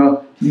instruction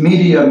manual.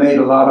 Media made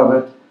a lot of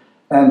it,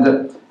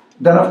 and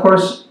then, of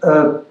course,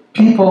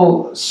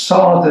 people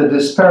saw the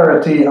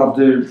disparity of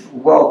the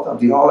wealth of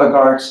the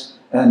oligarchs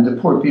and the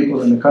poor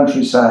people in the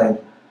countryside.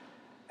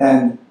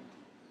 And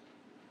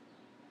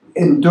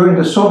during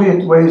the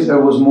Soviet ways, it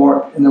was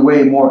more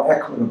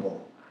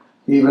equitable,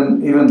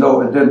 even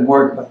though it didn't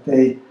work. But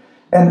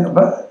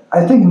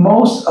I think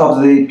most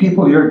of the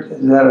people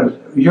that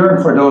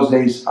yearn for those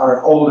days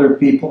are older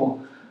people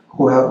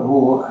who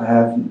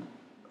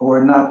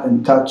are not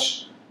in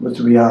touch with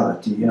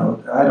reality.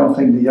 I don't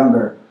think the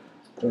younger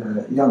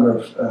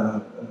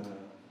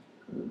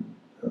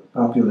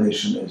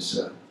population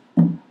is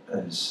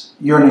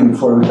yearning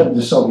for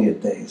the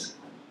Soviet days.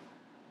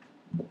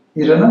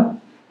 You don't know?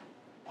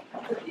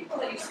 The people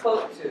that you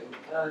spoke to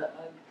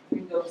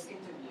in those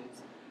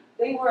interviews,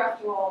 they were,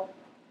 after all,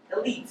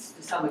 elites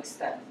to some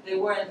extent. They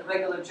weren't the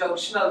regular Joe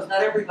Schmoes.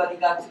 Not everybody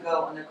got to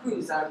go on a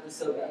cruise out of the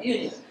Soviet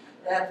Union.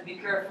 They had to be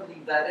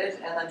carefully vetted,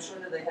 and I'm sure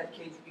that they had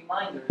KGB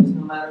minders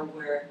no matter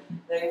where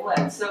they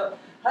went. So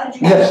how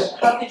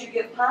did you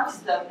get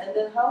past them, and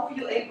then how were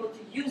you able to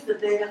use the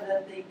data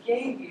that they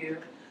gave you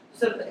to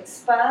sort of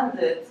expand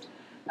it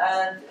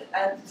and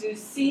to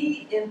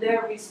see in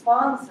their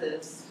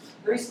responses,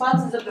 the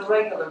responses of the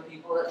regular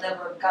people that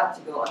never got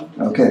to go on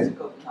cruises to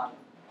Copenhagen?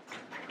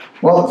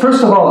 Well,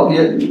 first of all,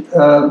 this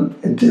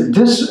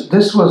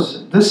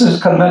is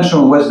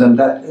conventional wisdom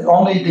that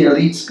only the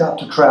elites got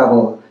to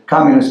travel.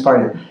 Communist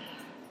Party.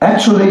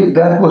 Actually,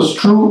 that was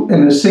true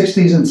in the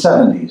 60s and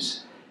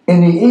 70s.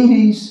 In the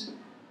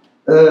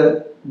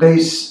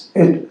 80s,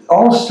 it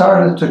all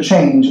started to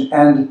change,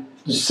 and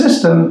the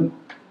system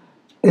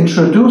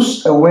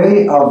introduced a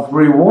way of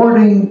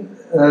rewarding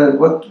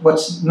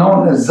what's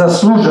known as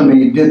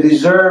заслуженные, the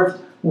deserved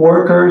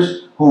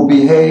workers who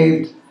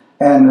behaved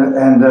and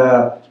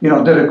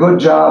did a good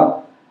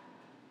job.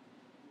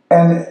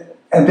 And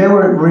And they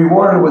were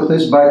rewarded with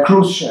this by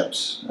cruise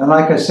ships. And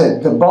like I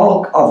said, the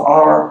bulk of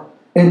our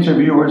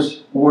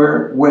interviewers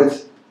were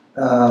with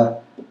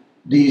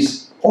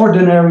these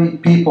ordinary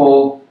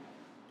people.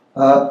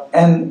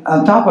 And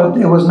on top of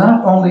it, it was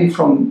not only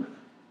from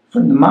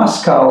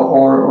Moscow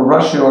or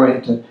Russia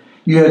oriented.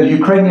 You had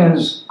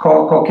Ukrainians,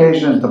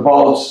 Caucasians, the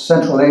Balts,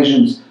 Central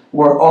Asians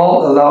were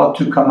all allowed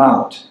to come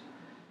out.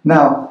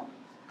 Now,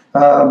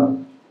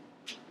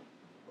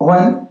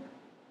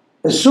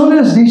 as soon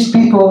as these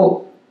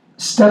people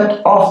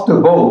stepped off the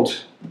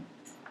boat,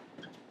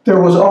 there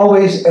was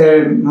always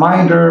a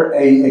minder,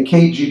 a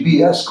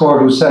KGB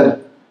escort who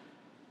said,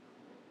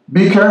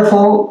 "Be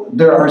careful,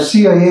 there are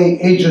CIA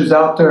agents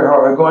out there who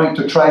are going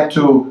to try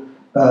to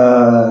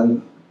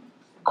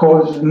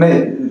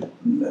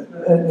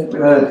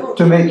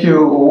make you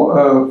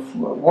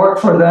work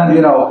for them,"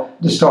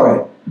 the story.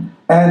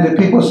 And the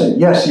people said,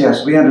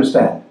 yes, we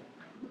understand.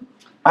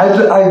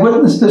 I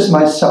witnessed this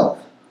myself.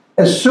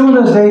 As soon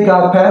as they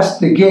got past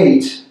the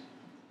gate,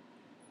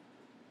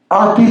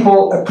 our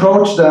people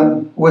approached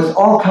them with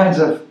all kinds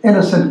of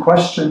innocent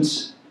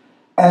questions,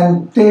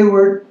 and they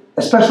were,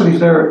 especially if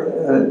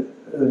they're,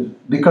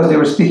 because they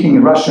were speaking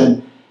in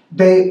Russian,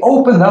 they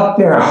opened up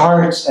their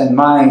hearts and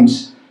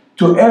minds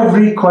to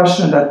every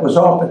question that was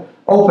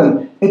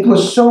open. It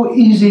was so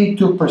easy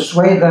to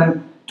persuade them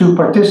to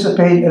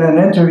participate in an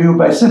interview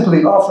by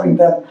simply offering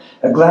them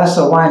a glass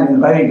of wine,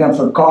 inviting them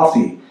for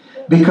coffee,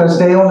 because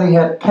they only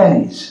had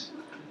pennies.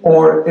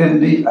 Or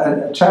in the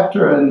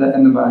chapter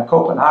in my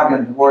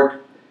Copenhagen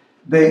work,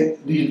 they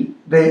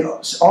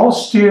all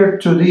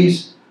steered to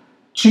these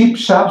cheap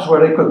shops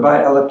where they could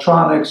buy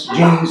electronics,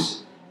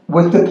 jeans,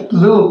 with the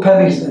little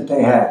pennies that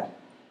they had.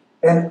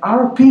 And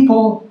our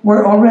people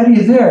were already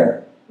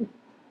there,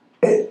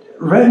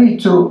 ready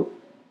to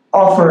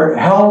offer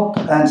help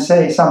and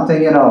say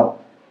something,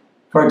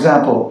 For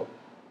example,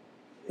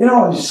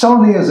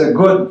 Sony is a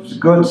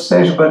good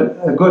station, but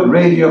a good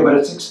radio, but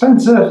it's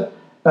expensive.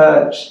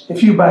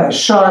 If you buy a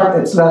Sharp,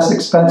 it's less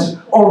expensive.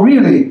 Oh,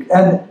 really?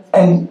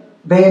 And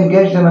they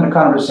engaged them in a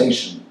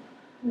conversation.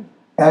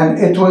 And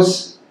it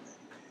was,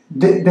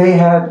 they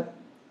had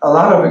a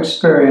lot of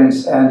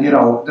experience, and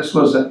this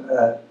was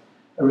a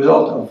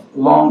result of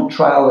long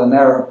trial and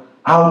error,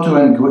 how to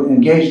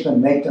engage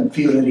them, make them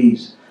feel at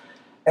ease.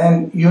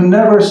 And you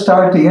never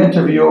start the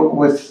interview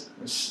with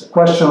a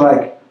question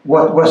like,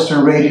 what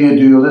Western radio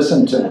do you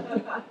listen to?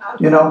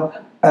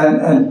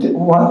 And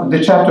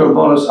the chapter of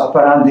Bonus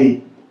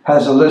Operandi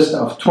has a list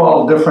of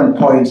 12 different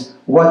points,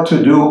 what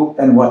to do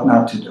and what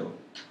not to do.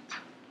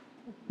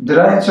 Did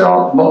I answer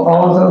all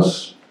of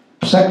those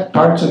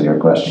parts of your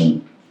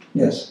question?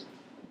 Yes.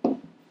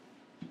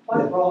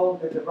 What role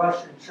did the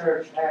Russian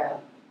church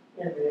have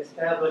in the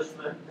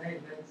establishment,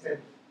 maintenance, and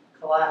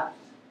collapse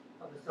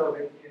of the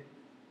Soviet Union?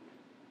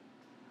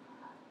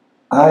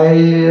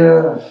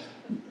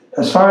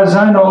 As far as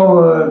I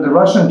know, the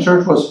Russian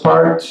church was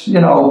part,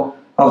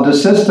 of the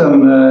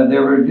system. They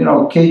were,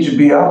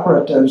 KGB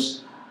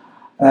operatives,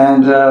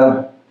 and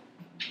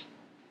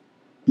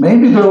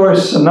maybe there were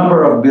a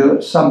number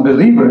of some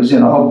believers,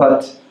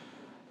 but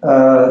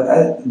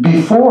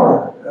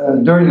before,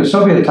 during the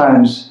Soviet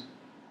times,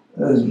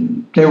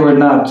 they were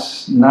not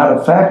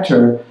a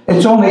factor.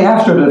 It's only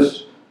after the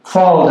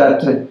fall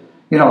that the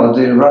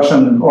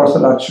Russian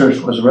Orthodox Church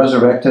was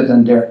resurrected,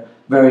 and they're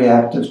very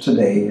active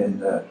today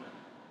in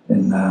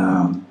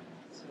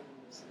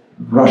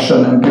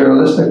Russian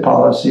imperialistic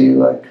policy,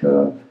 like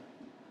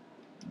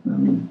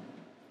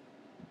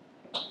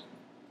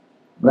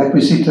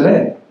we see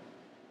today.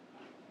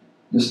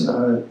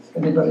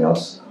 Anybody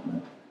else?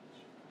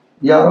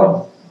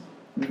 Yaro?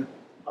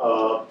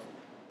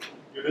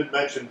 You didn't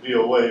mention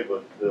VOA,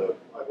 but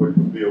I worked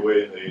with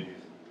VOA in the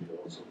 80s, and we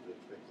also did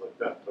things like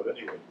that. But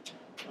anyway,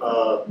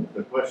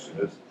 the question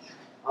is,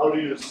 how do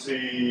you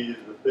see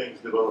the things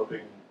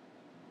developing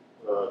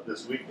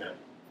this weekend?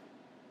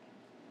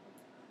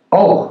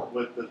 Oh,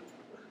 With the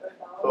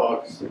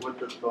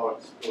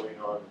talks going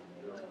on,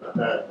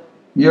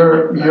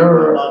 you're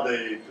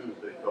Monday,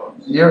 Tuesday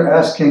talks. You're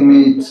asking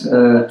me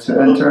to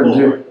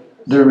enter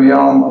the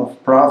realm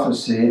of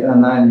prophecy,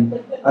 and I'm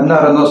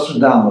not a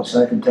Nostradamus,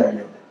 I can tell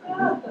you.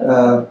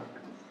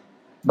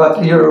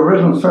 But your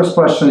original first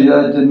question, you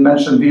didn't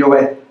mention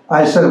VOA.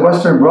 I said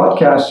Western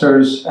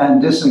broadcasters,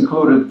 and this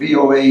included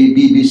VOA,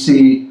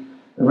 BBC,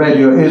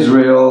 Radio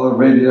Israel,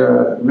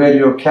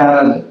 Radio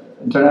Canada,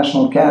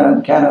 International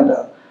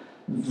Canada,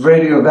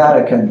 Radio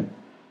Vatican.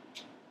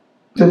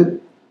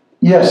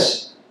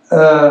 Yes,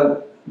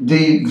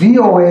 the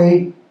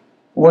VOA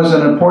was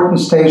an important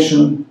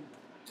station,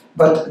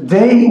 but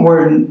they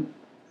were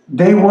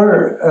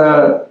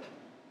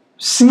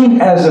seen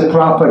as a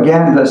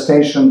propaganda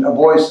station, a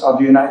voice of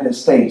the United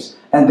States,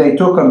 and they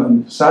took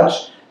them as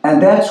such,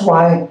 and that's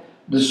why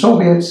the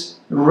Soviets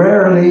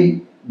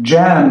rarely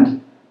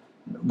jammed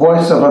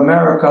Voice of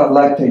America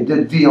like they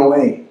did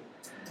VOA.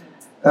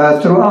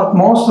 Throughout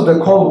most of the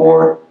Cold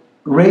War,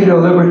 Radio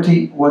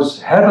Liberty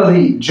was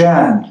heavily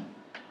jammed,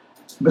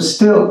 but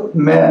still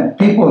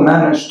people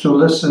managed to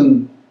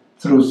listen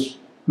through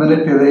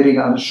manipulating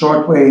on the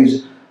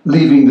shortwaves,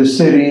 leaving the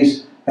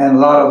cities, and a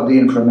lot of the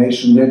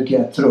information did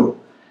get through.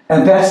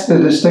 And that's the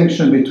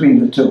distinction between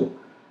the two.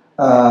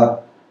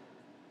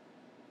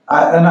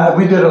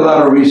 We did a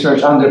lot of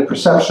research on the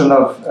perception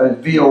of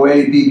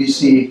VOA,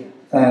 BBC,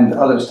 and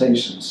other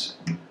stations.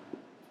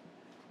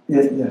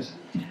 Yes.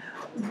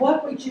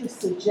 What would you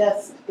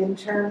suggest in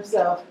terms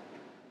of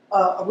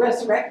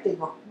resurrecting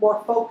or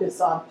more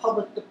focus on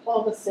public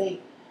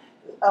diplomacy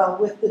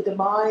with the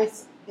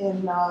demise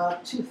in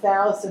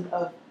 2000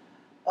 of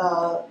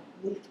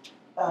the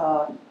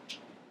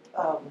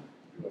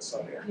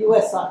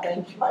USIA,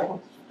 thank you,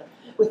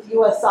 with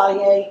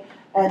USIA,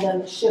 and then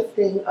the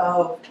shifting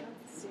of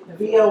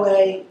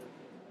VOA,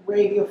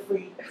 Radio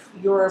Free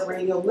Europe,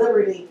 Radio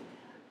Liberty.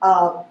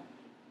 I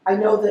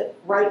know that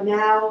right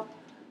now,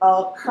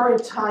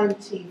 Current Time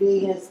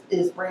TV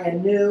is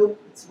brand new.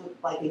 It's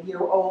like a year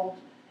old,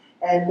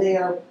 and they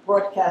are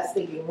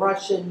broadcasting in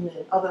Russian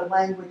and other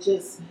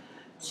languages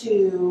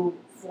to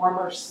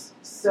former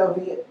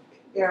Soviet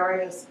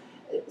areas,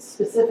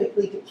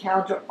 specifically to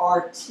counter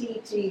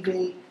RT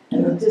TV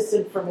and the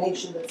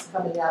disinformation that's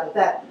coming out of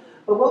that.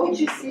 But what would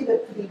you see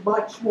that could be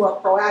much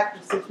more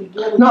proactive since we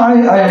really No,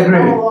 I agree.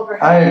 no longer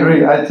have I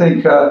agree. I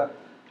think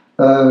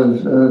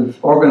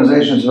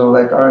organizations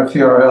like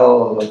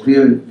RFERL or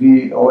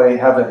VOA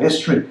have a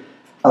history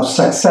of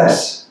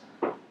success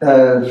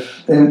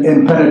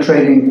in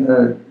penetrating,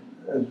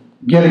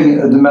 getting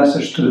the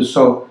message to the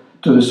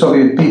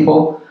Soviet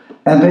people,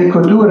 and they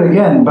could do it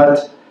again.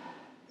 But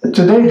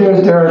today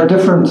there are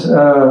different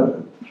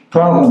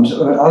problems.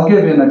 I'll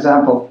give you an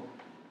example.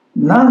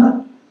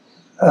 None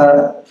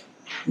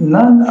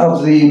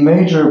of the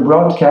major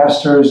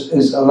broadcasters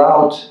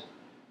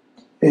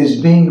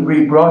is being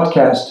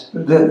rebroadcast.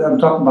 I'm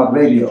talking about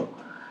radio.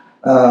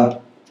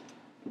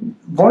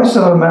 Voice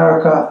of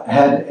America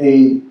had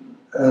a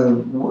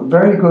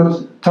very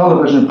good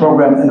television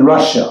program in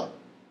Russia.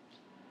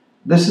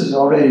 This is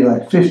already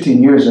like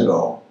 15 years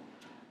ago.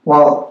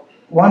 Well,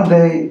 one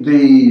day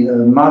the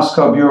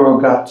Moscow Bureau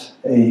got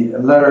a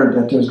letter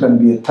that there's going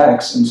to be a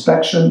tax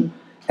inspection,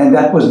 and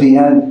that was the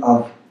end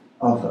of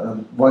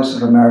Voice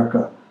of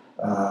America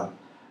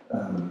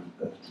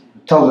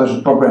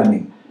television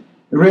programming.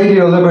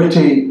 Radio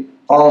Liberty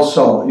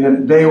also,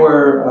 they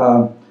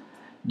were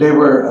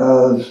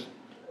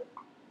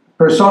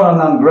persona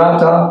non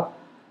grata,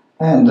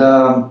 and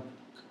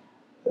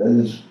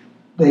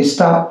they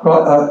stopped.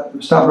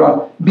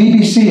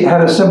 BBC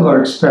had a similar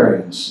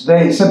experience.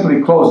 They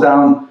simply closed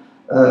down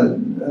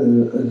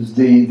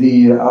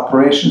the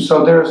operation.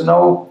 So there is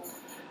no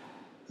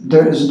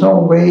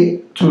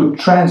way to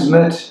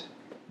transmit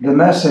the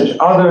message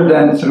other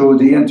than through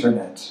the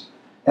internet,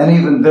 and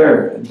even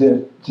there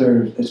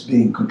it's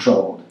being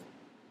controlled.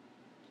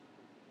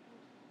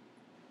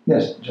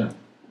 Yes, John.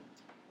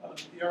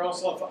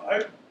 Yaroslav,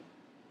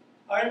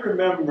 I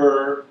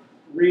remember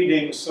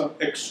reading some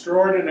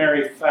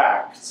extraordinary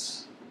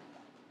facts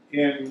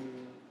in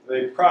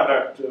the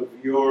product of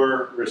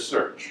your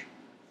research.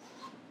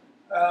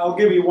 I'll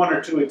give you one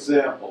or two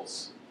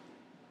examples.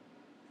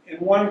 In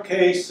one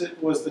case,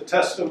 it was the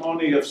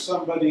testimony of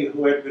somebody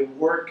who had been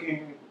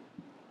working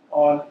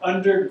on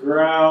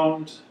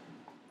underground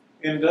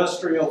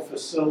industrial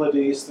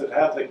facilities that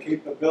had the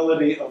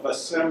capability of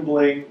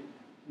assembling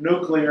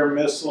nuclear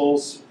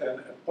missiles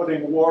and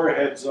putting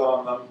warheads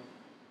on them,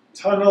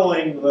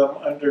 tunneling them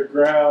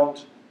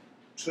underground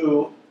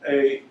to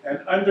an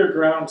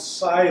underground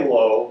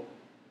silo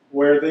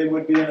where they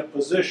would be in a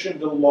position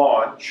to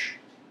launch,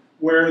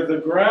 where the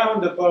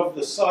ground above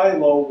the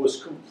silo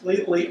was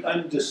completely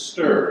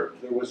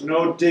undisturbed. There was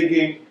no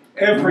digging,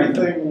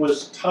 everything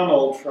was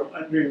tunneled from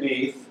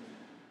underneath,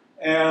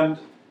 and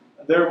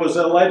there was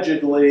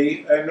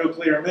allegedly a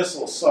nuclear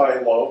missile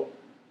silo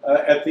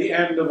at the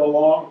end of a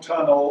long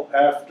tunnel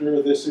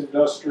after this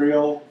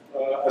industrial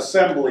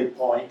assembly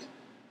point.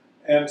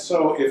 And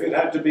so if it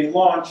had to be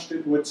launched,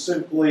 it would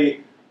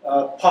simply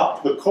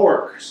pop the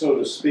cork, so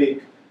to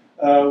speak,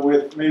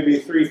 with maybe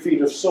 3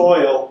 feet of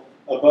soil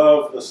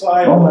above the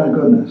silo. Oh my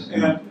goodness.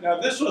 And now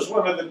this was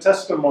one of the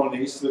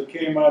testimonies that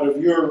came out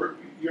of your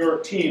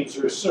team's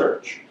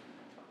research.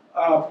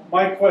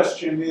 My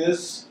question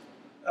is,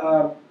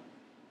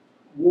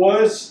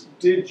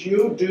 did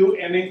you do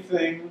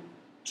anything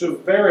to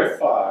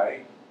verify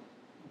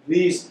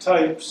these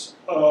types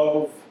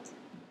of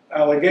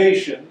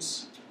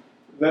allegations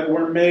that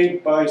were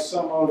made by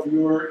some of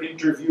your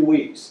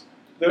interviewees?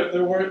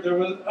 There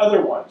were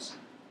other ones.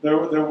 There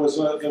was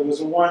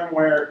a one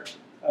where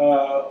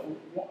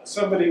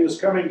somebody was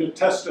coming to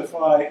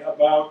testify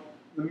about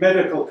the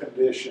medical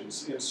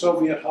conditions in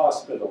Soviet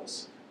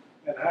hospitals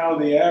and how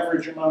the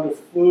average amount of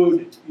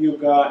food you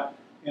got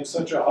in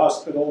such a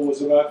hospital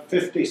was about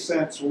 50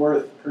 cents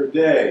worth per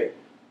day.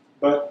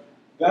 But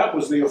that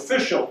was the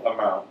official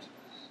amount.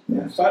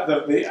 Yes. But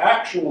the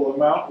actual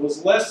amount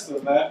was less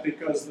than that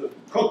because the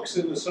cooks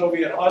in the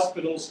Soviet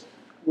hospitals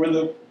were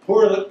the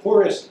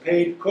poorest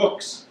paid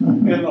cooks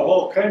in the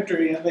whole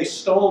country, and they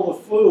stole the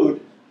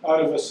food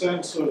out of a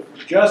sense of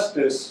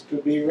justice to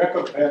be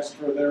recompensed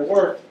for their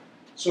work.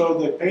 So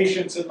the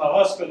patients in the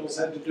hospitals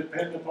had to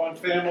depend upon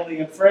family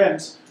and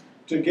friends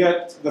to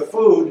get the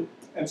food.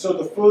 And so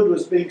the food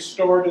was being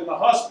stored in the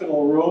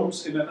hospital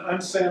rooms in an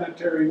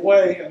unsanitary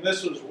way. And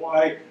this was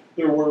why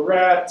there were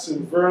rats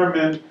and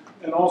vermin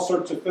and all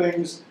sorts of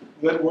things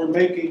that were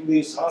making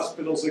these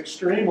hospitals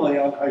extremely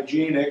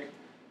unhygienic.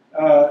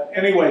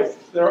 Anyway,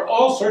 there are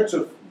all sorts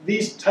of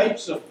these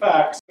types of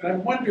facts. And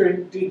I'm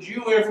wondering, did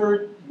you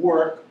ever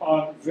work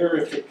on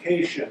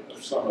verification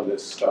of some of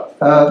this stuff?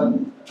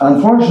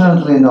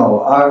 Unfortunately,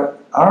 no.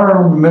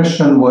 Our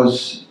mission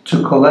was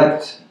to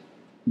collect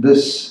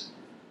this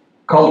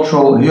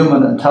cultural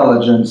human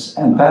intelligence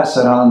and pass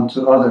it on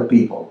to other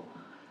people.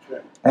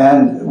 Okay.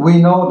 And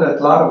we know that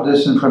a lot of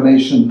this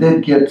information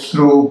did get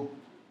through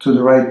to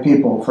the right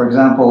people. For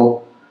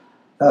example,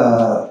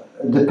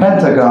 the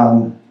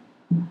Pentagon,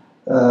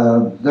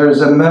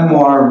 there's a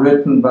memoir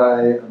written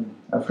by,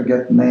 I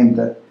forget the name,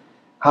 that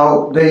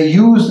how they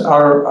used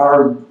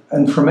our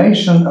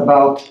information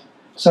about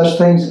such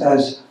things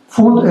as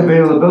food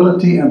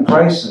availability and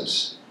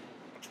prices.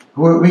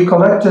 We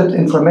collected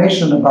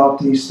information about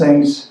these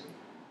things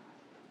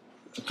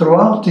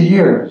throughout the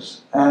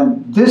years,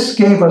 and this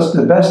gave us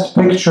the best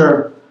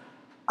picture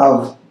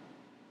of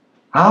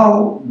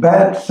how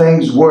bad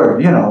things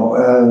were. You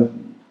know,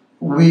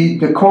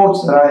 the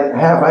quotes that I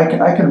have,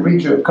 I can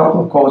read you a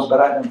couple of quotes, but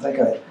I don't think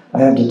I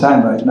have the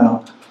time right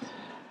now.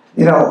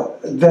 You know,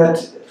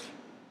 that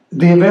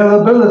the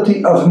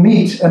availability of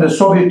meat in the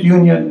Soviet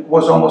Union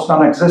was almost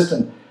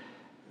non-existent.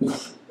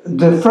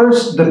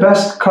 The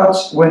best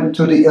cuts went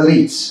to the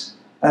elites,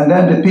 and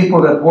then the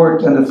people that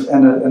worked in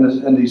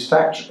these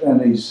factories, in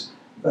these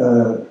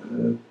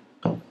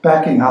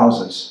packing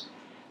houses.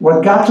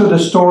 What got to the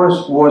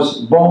stores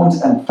was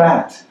bones and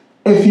fat,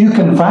 if you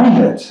can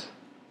find it.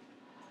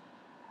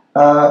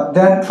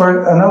 Then,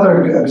 for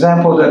another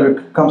example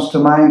that comes to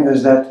mind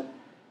is that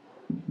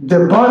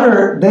the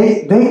butter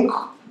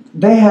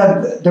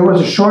there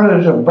was a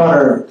shortage of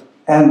butter,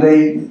 and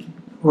they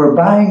were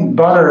buying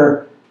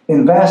butter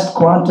in vast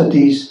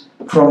quantities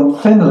from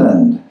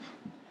Finland.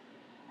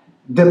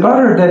 The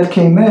butter that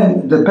came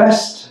in, the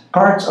best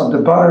parts of the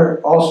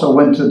butter also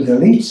went to the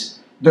elites.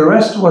 The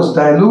rest was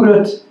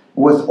diluted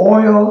with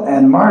oil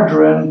and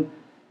margarine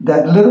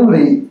that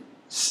literally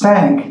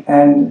stank,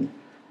 and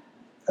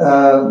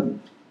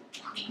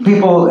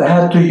people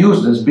had to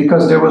use this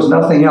because there was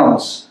nothing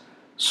else.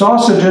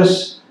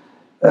 Sausages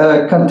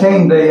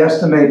contained, they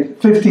estimate,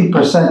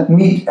 15%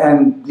 meat,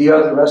 and the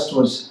other rest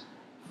was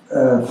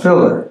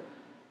filler.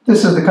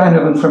 This is the kind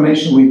of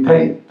information we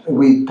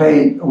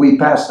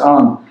passed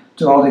on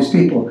to all these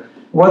people.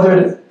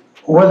 Whether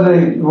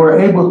they were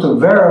able to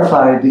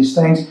verify these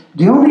things,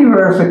 the only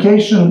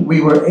verification we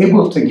were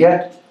able to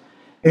get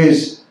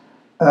is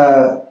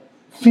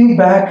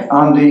feedback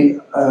on the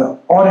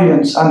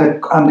audience, on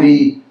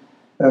the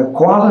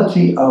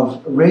quality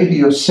of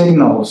radio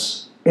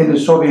signals in the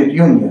Soviet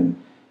Union.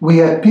 We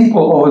had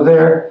people over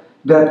there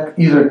that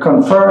either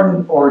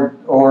confirmed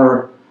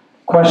or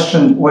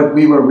questioned what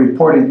we were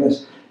reporting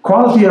as.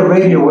 Quality of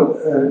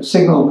radio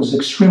signal was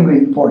extremely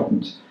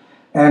important.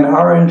 And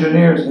our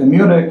engineers in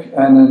Munich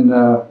and in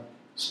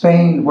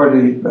Spain, where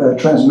the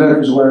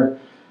transmitters were,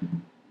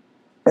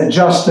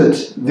 adjusted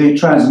the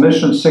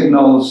transmission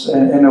signals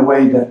in a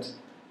way that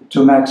to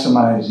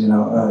maximize,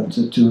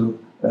 to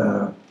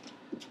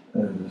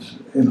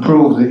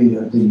improve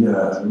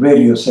the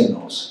radio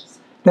signals.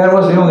 That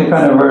was the only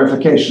kind of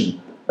verification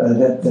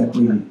that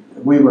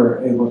we were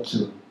able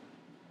to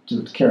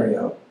carry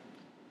out.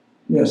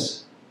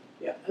 Yes.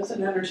 Yeah, as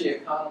an energy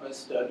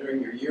economist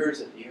during your years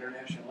at the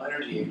International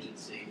Energy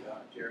Agency,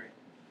 Jerry,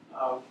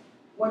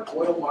 what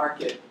oil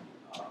market,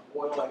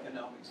 oil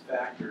economics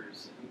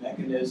factors,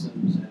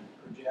 mechanisms, and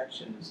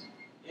projections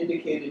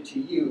indicated to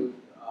you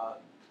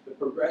the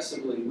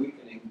progressively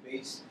weakening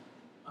base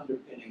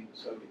underpinning the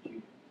Soviet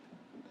Union?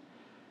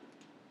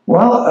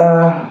 Well,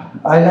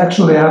 I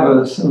actually have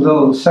a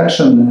little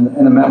section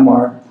in a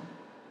memoir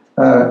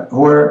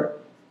where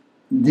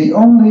the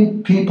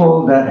only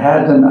people that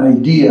had an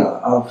idea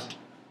of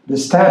the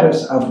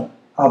status of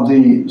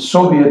the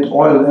Soviet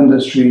oil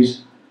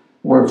industries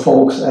were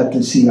folks at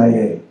the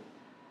CIA.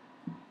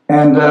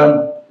 And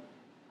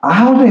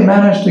how they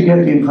managed to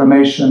get the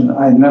information,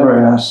 I never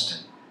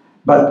asked.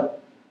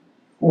 But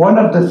one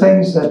of the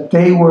things that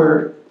they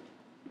were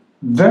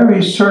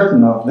very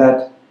certain of,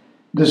 that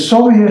the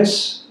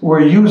Soviets were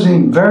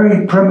using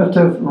very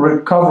primitive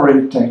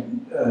recovery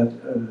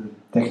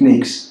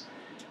techniques.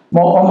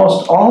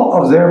 Almost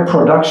all of their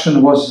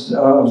production was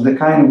of the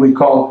kind we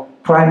call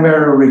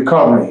primary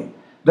recovery.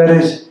 That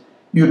is,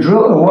 you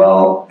drill a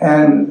well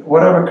and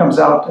whatever comes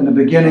out in the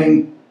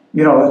beginning,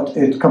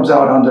 it comes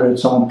out under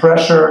its own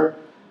pressure.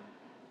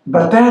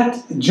 But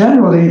that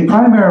generally,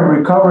 primary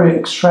recovery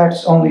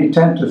extracts only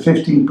 10 to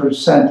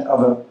 15%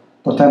 of a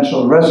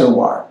potential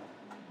reservoir.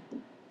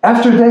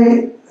 After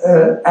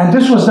and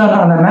this was done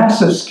on a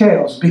massive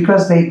scale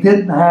because they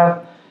didn't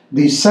have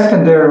the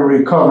secondary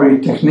recovery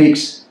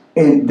techniques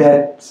in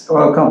that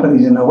oil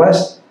companies in the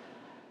West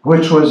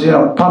which was,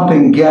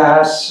 pumping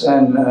gas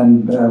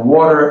and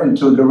water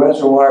into the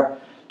reservoir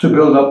to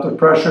build up the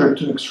pressure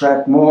to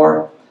extract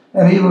more.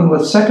 And even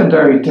with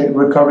secondary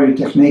recovery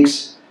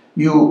techniques,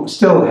 you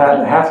still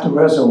had half the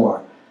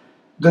reservoir.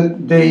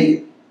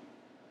 This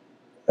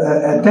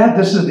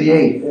is the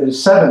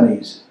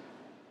 70s.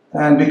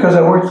 And because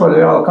I worked for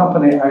the oil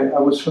company, I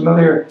was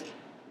familiar.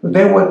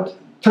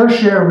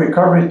 Tertiary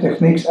recovery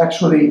techniques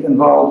actually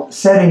involved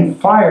setting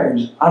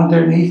fires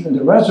underneath in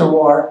the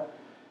reservoir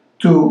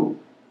to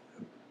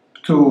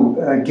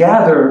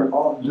gather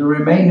the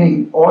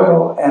remaining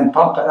oil and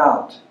pump it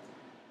out.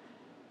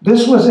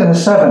 This was in the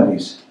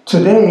 70s.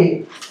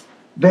 Today,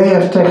 they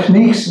have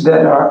techniques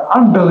that are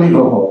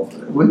unbelievable.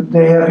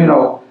 They have,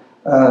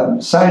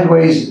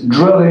 sideways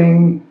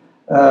drilling,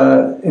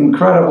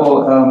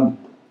 incredible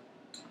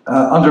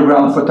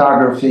underground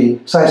photography,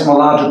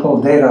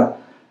 seismological data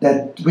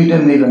that we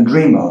didn't even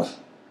dream of.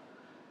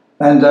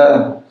 And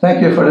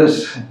thank you for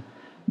this.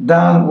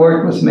 Don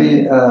worked with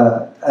me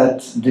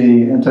at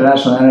the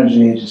International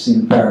Energy Agency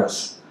in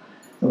Paris.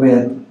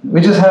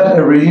 We just had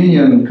a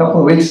reunion a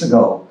couple of weeks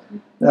ago.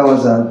 That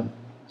was a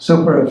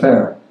super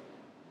affair.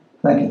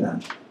 Thank you,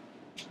 Dan.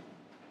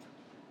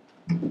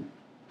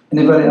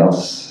 Anybody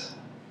else?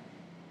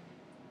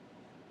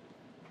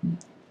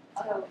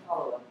 I have a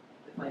follow-up.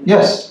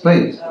 Yes,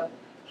 please.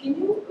 Can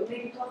you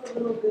maybe talk a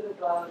little bit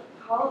about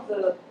how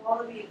the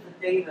quality of the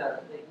data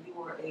that you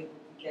were able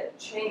to get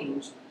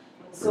changed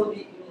when the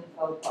Soviet Union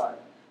fell apart?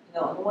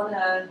 On the one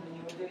hand, when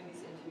you were doing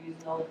these interviews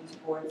in all these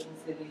ports and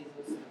cities,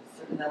 there was a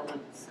certain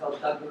element of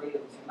skullduggery,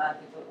 it was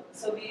romantic, but when the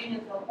Soviet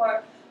Union fell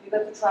apart, you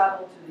got to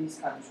travel to these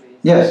countries.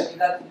 Yes. You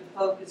got to do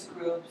focus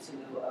groups, you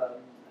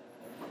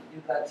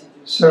got to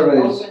do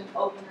surveys,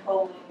 open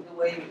polling the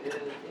way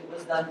it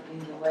was done in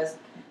the West.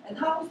 And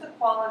how was the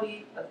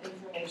quality of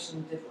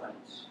information different?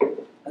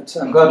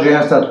 I'm glad you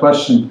asked that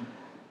question.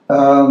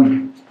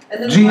 And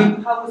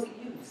then how was it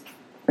used?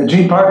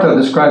 Gene Parto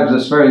describes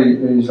this very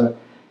easily.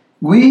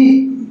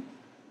 We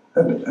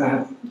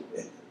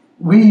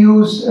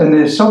used, in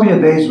the Soviet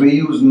days, we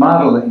used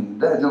modeling.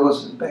 That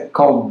was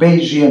called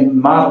Bayesian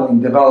modeling,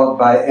 developed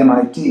by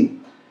MIT.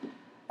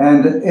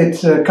 And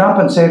it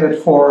compensated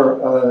for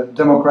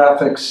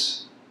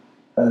demographics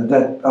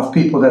of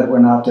people that were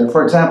not there.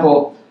 For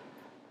example,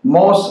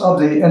 most of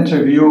the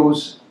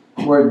interviews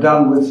were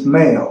done with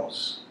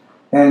males.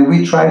 And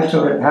we tried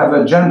to have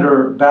a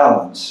gender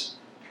balance.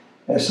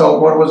 And so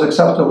what was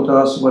acceptable to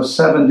us was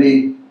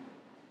 70%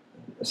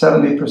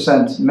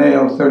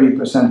 male,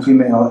 30%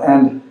 female.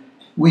 And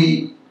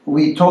we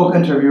told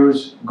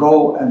interviewers,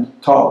 go and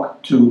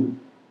talk to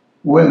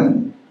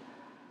women.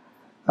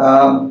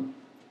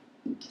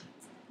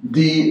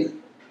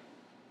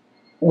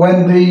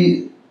 When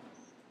the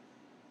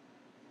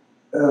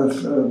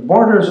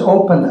borders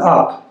opened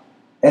up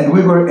and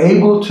we were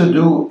able to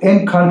do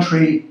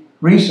in-country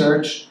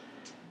research,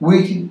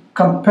 we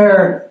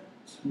compared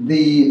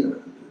the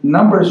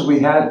numbers we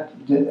had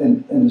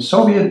in the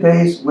Soviet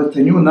days with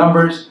the new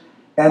numbers,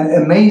 and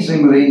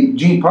amazingly,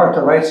 Gene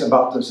Parto writes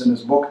about this in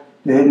his book,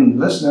 The Hidden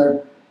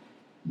Listener,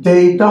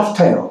 they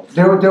dovetailed.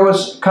 There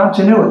was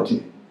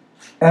continuity,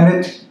 and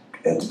it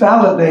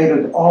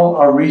validated all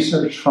our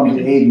research from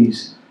the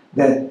 80s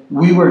that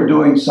we were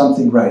doing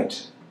something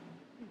right.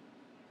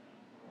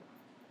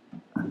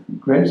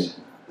 Grace?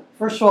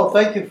 First of all,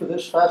 thank you for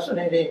this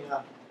fascinating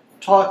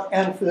talk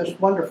and for this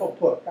wonderful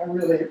book. I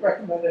really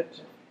recommend it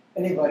to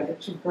anybody.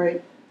 It's a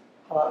great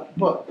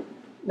book.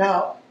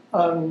 Now,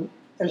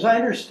 as I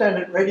understand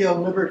it, Radio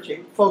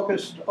Liberty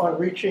focused on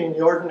reaching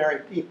the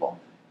ordinary people,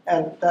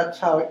 and that's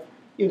how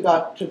you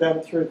got to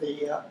them through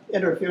the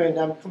interviewing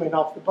them coming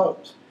off the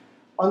boats.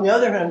 On the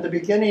other hand, the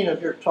beginning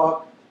of your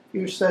talk,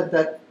 you said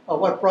that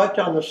what brought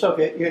down the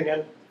Soviet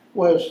Union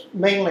was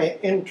mainly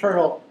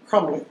internal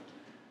crumbling,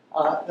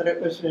 that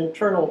it was an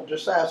internal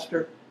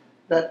disaster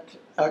that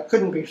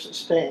couldn't be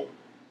sustained.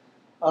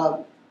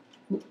 A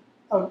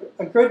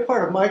great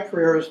part of my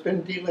career has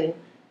been dealing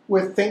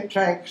with think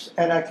tanks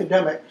and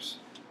academics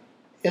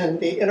in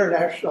the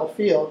international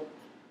field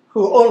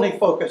who only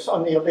focus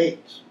on the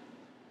elites.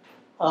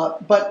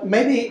 But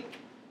maybe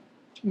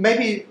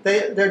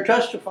they're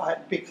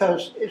justified,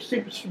 because it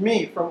seems to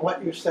me from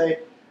what you say,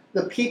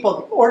 the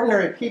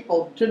ordinary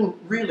people didn't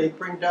really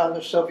bring down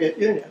the Soviet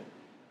Union.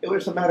 It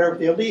was a matter of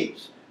the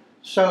elites.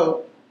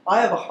 So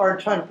I have a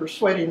hard time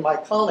persuading my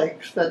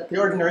colleagues that the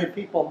ordinary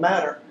people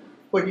matter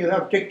when you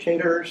have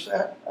dictators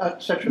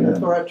at such an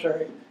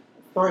authoritarian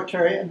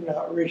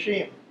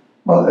regime.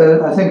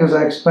 Well, I think as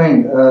I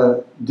explained,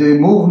 the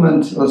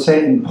movement, let's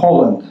say in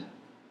Poland,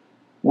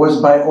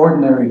 was by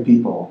ordinary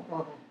people.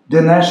 Mm-hmm.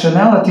 The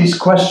nationalities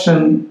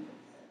question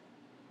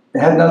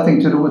had nothing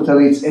to do with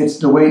elites. It's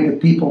the way the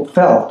people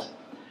felt.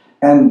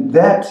 And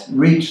that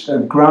reached a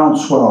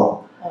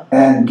groundswell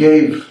and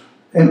gave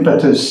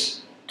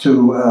impetus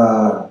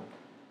to,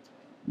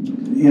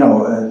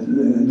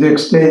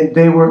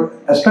 they were,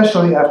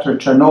 especially after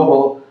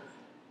Chernobyl,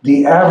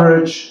 the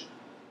average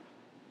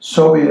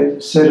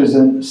Soviet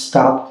citizen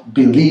stopped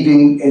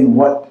believing in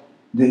what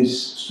the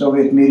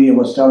Soviet media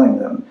was telling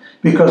them.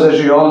 because as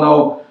you all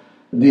know,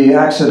 the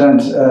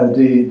accident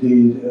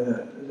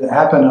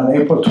happened on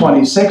April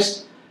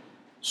 26th.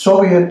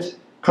 Soviet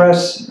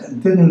press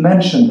didn't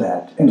mention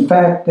that. In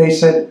fact, they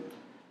said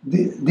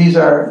these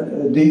are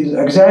these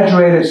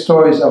exaggerated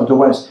stories of the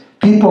West.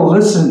 People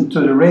listen to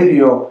the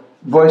radio,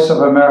 Voice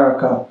of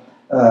America,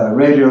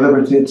 Radio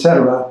Liberty,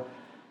 etc.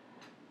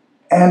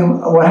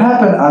 And what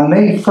happened on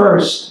May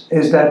 1st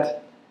is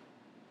that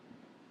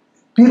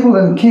people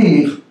in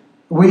Kyiv,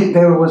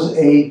 there was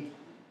a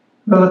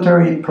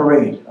military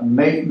parade, a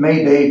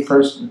May Day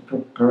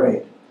 1st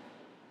parade.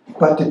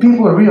 But the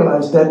people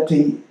realized that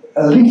the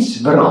elites,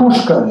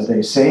 verkhushka as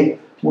they say,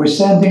 were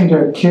sending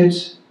their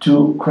kids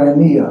to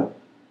Crimea,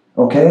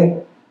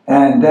 okay?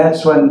 And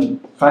that's when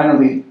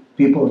finally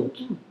people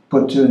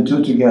put two and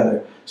two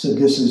together. So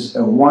this is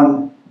a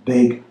one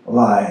big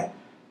lie.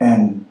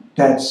 And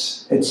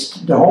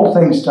the whole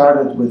thing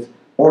started with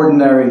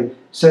ordinary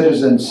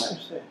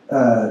citizens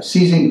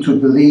ceasing to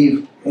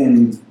believe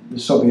in the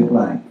Soviet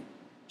line.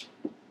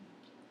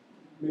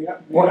 May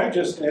I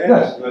just add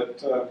Yes.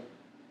 that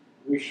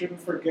we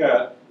shouldn't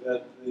forget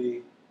that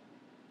the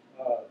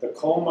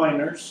coal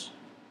miners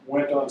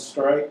went on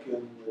strike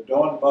in the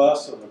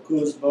Donbass and the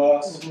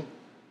Kuzbass,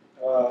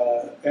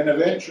 and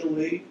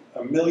eventually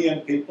 1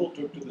 million people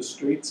took to the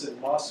streets in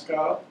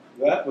Moscow.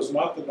 That was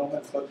not the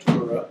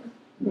nomenclatura.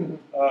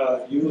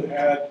 You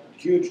had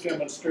huge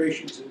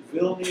demonstrations in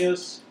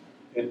Vilnius,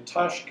 in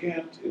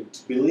Tashkent, in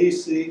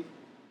Tbilisi.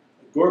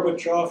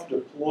 Gorbachev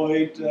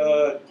deployed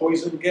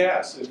poison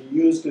gas and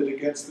used it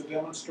against the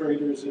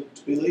demonstrators in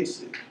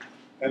Tbilisi,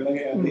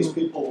 and these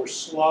people were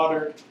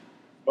slaughtered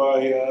by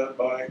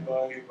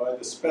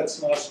the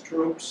Spetsnaz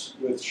troops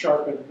with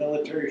sharpened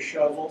military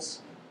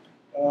shovels.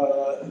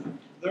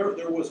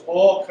 There was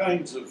all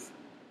kinds of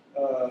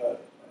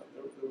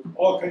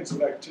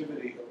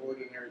activity of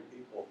ordinary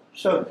people.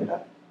 So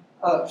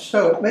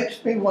it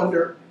makes me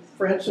wonder,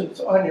 for instance,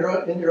 in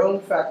your own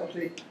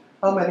faculty,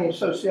 how many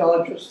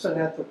sociologists and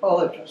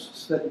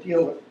anthropologists that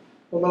deal with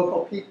the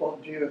local people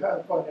do you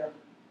have on your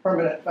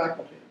permanent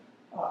faculty?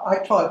 I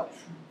taught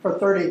for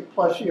 30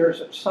 plus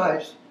years at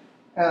SAIS,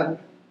 and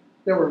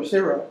there were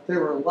zero. There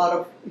were a lot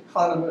of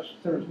economists.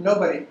 There was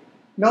nobody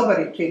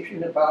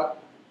teaching about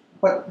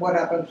what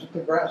happens at the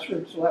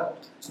grassroots level.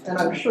 And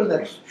I'm sure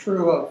that's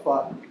true of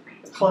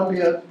the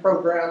Columbia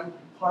program,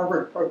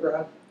 Harvard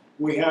program.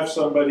 We have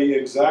somebody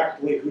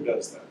exactly who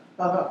does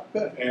that.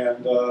 Good.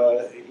 And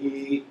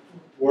he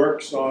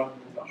works on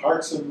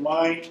hearts and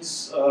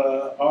minds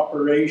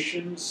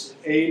operations,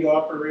 aid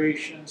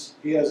operations.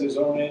 He has his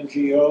own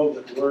NGO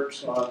that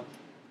works on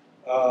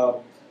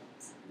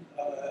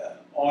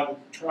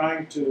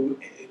trying to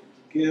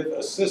give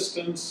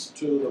assistance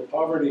to the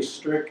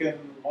poverty-stricken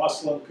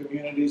Muslim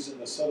communities in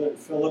the southern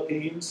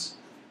Philippines.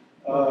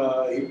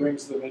 He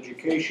brings them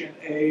education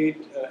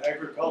aid,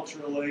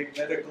 agricultural aid,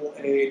 medical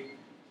aid.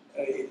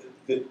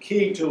 The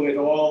key to it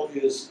all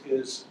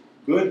is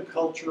good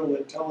cultural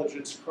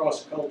intelligence,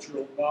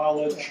 cross-cultural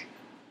knowledge,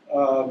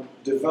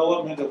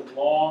 development of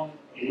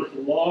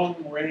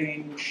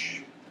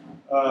long-range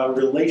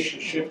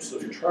relationships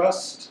of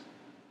trust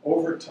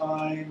over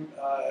time,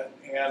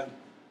 and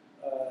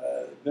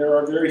there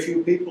are very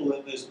few people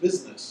in this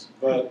business,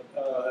 but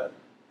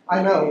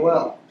I know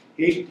well.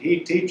 He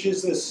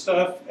teaches this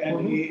stuff,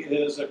 and he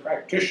is a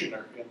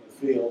practitioner in the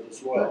field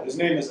as well. His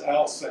name is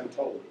Al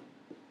Santoli,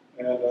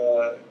 and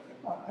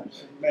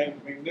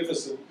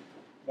magnificent.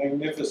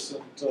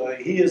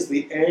 He is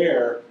the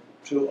heir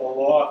to a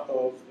lot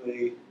of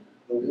the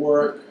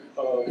work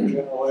of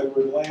General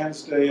Edward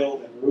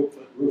Lansdale and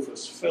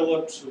Rufus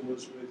Phillips, who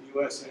was with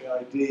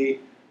USAID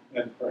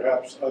and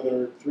perhaps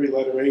other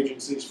three-letter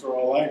agencies, for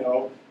all I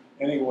know.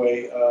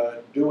 Anyway,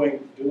 doing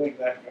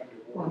that kind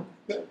of work.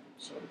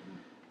 So,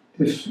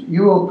 if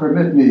you will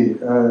permit me,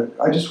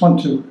 I just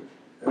want to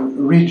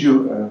read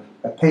you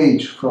a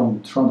page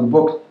from the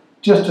book,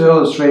 just to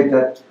illustrate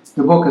that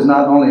the book is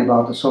not only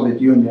about the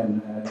Soviet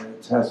Union,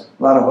 it has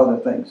a lot of other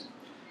things.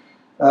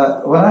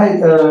 When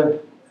I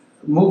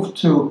moved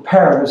to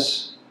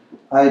Paris,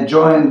 I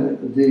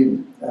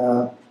became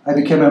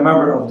a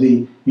member of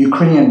the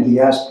Ukrainian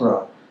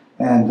diaspora,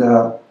 and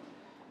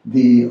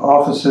the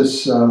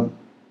offices,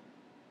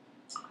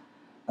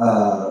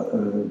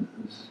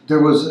 there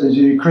was a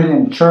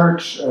Ukrainian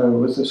church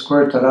with the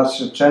square Taras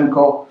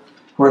Shevchenko,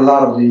 where a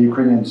lot of the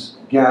Ukrainians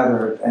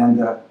gathered,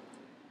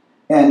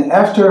 and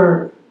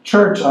after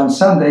church on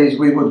Sundays,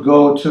 we would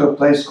go to a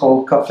place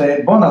called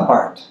Café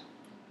Bonaparte.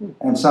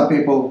 And some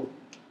people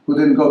who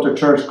didn't go to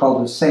church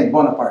called it St.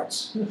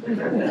 Bonaparte's.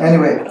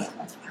 Anyway,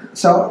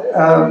 so,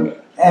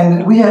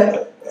 and we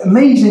had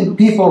amazing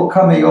people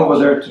coming over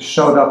there to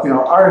show up,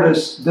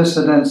 artists,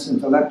 dissidents,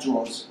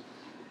 intellectuals.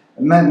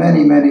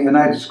 Many, and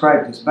I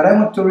described this. But I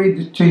want to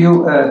read to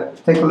you,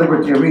 take the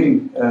liberty of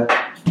reading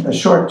a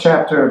short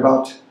chapter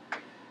about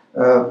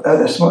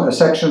a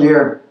section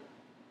here.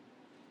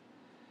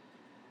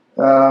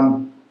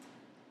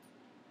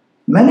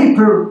 Many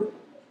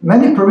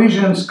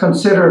Parisians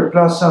consider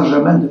Place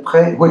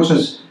Saint-Germain-des-Prés, which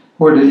is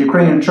where the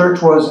Ukrainian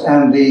church was,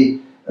 and the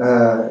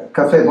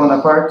Café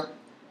Bonaparte,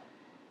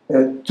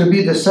 to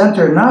be the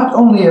center not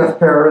only of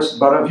Paris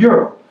but of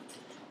Europe,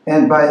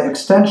 and by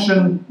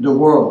extension, the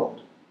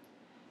world.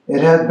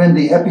 It had been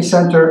the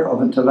epicenter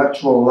of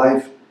intellectual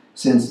life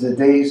since the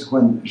days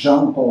when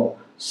Jean-Paul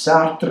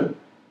Sartre,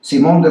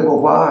 Simone de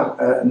Beauvoir,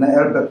 and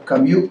Albert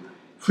Camus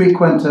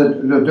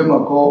frequented Le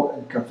Demago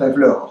and Café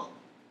Fleur.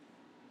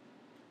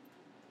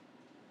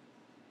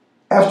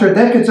 After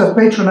decades of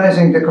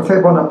patronizing the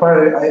Café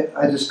Bonaparte,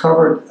 I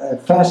discovered a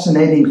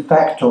fascinating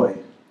factoid.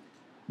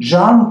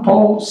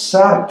 Jean-Paul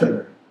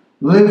Sartre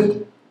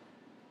lived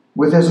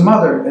with his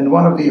mother in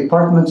one of the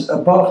apartments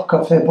above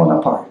Café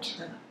Bonaparte,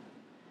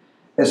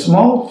 a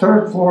small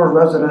third-floor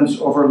residence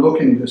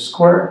overlooking the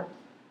square,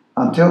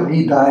 until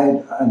he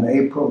died on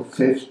April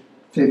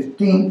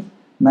 15,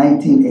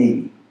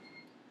 1980.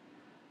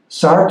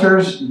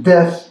 Sartre's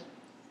death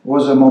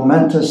was a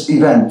momentous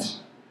event.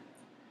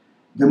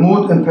 The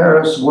mood in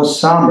Paris was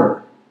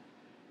somber.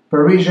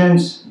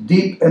 Parisians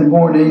deep in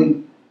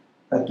mourning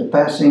at the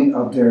passing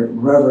of their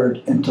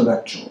revered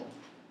intellectual.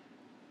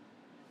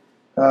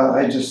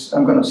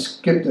 I'm going to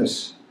skip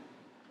this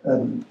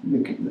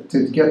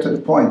to get to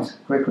the point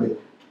quickly.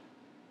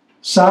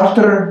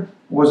 Sartre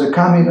was a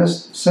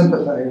communist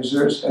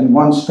sympathizer and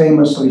once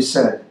famously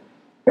said,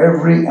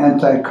 "Every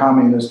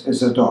anti-communist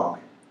is a dog."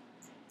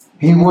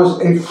 He was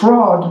a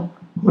fraud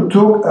who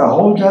took a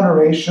whole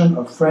generation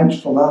of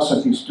French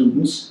philosophy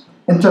students,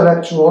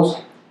 intellectuals,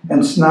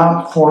 and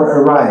snobbed for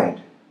a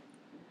ride.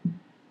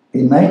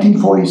 In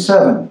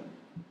 1947,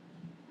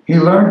 he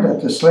learned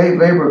that the slave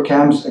labor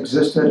camps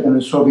existed in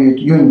the Soviet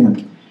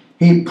Union.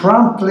 He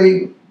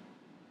promptly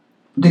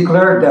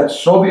declared that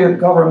Soviet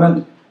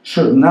government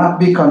should not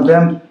be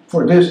condemned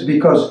for this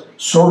because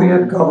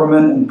Soviet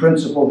government in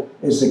principle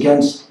is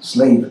against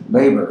slave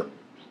labor.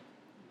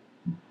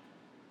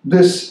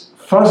 This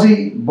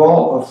fuzzy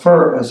ball of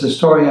fur, as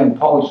historian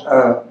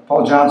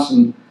Paul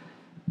Johnson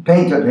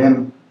painted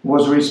him,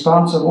 was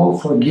responsible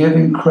for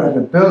giving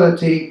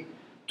credibility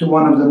to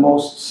one of the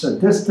most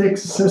sadistic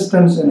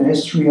systems in the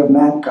history of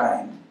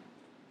mankind.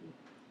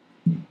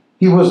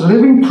 He was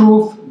living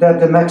proof that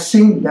the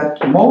maxim that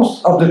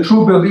most of the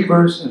true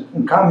believers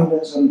in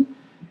communism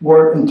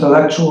were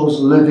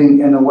intellectuals living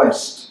in the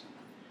West,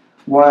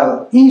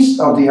 while east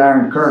of the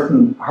Iron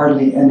Curtain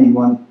hardly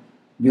anyone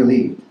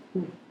believed.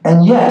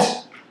 And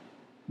yet,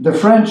 the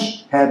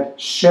French had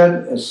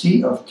shed a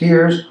sea of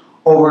tears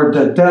over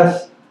the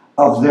death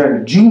of their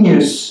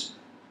genius,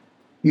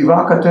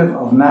 evocative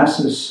of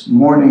masses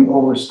mourning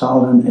over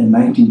Stalin in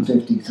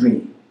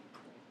 1953.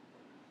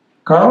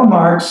 Karl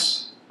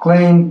Marx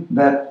claimed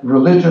that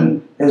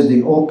religion is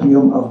the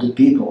opium of the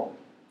people.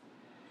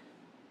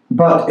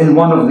 But in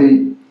one of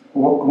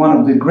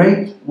the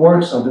great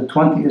works of the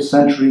 20th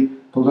century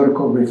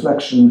political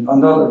reflection,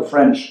 another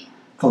French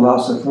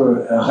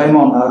philosopher,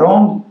 Raymond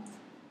Aron,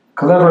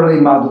 cleverly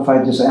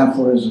modified this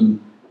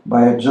aphorism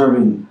by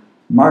observing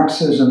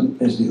Marxism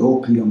is the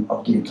opium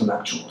of the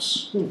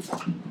intellectuals.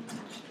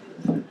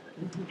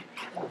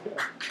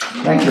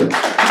 Thank you.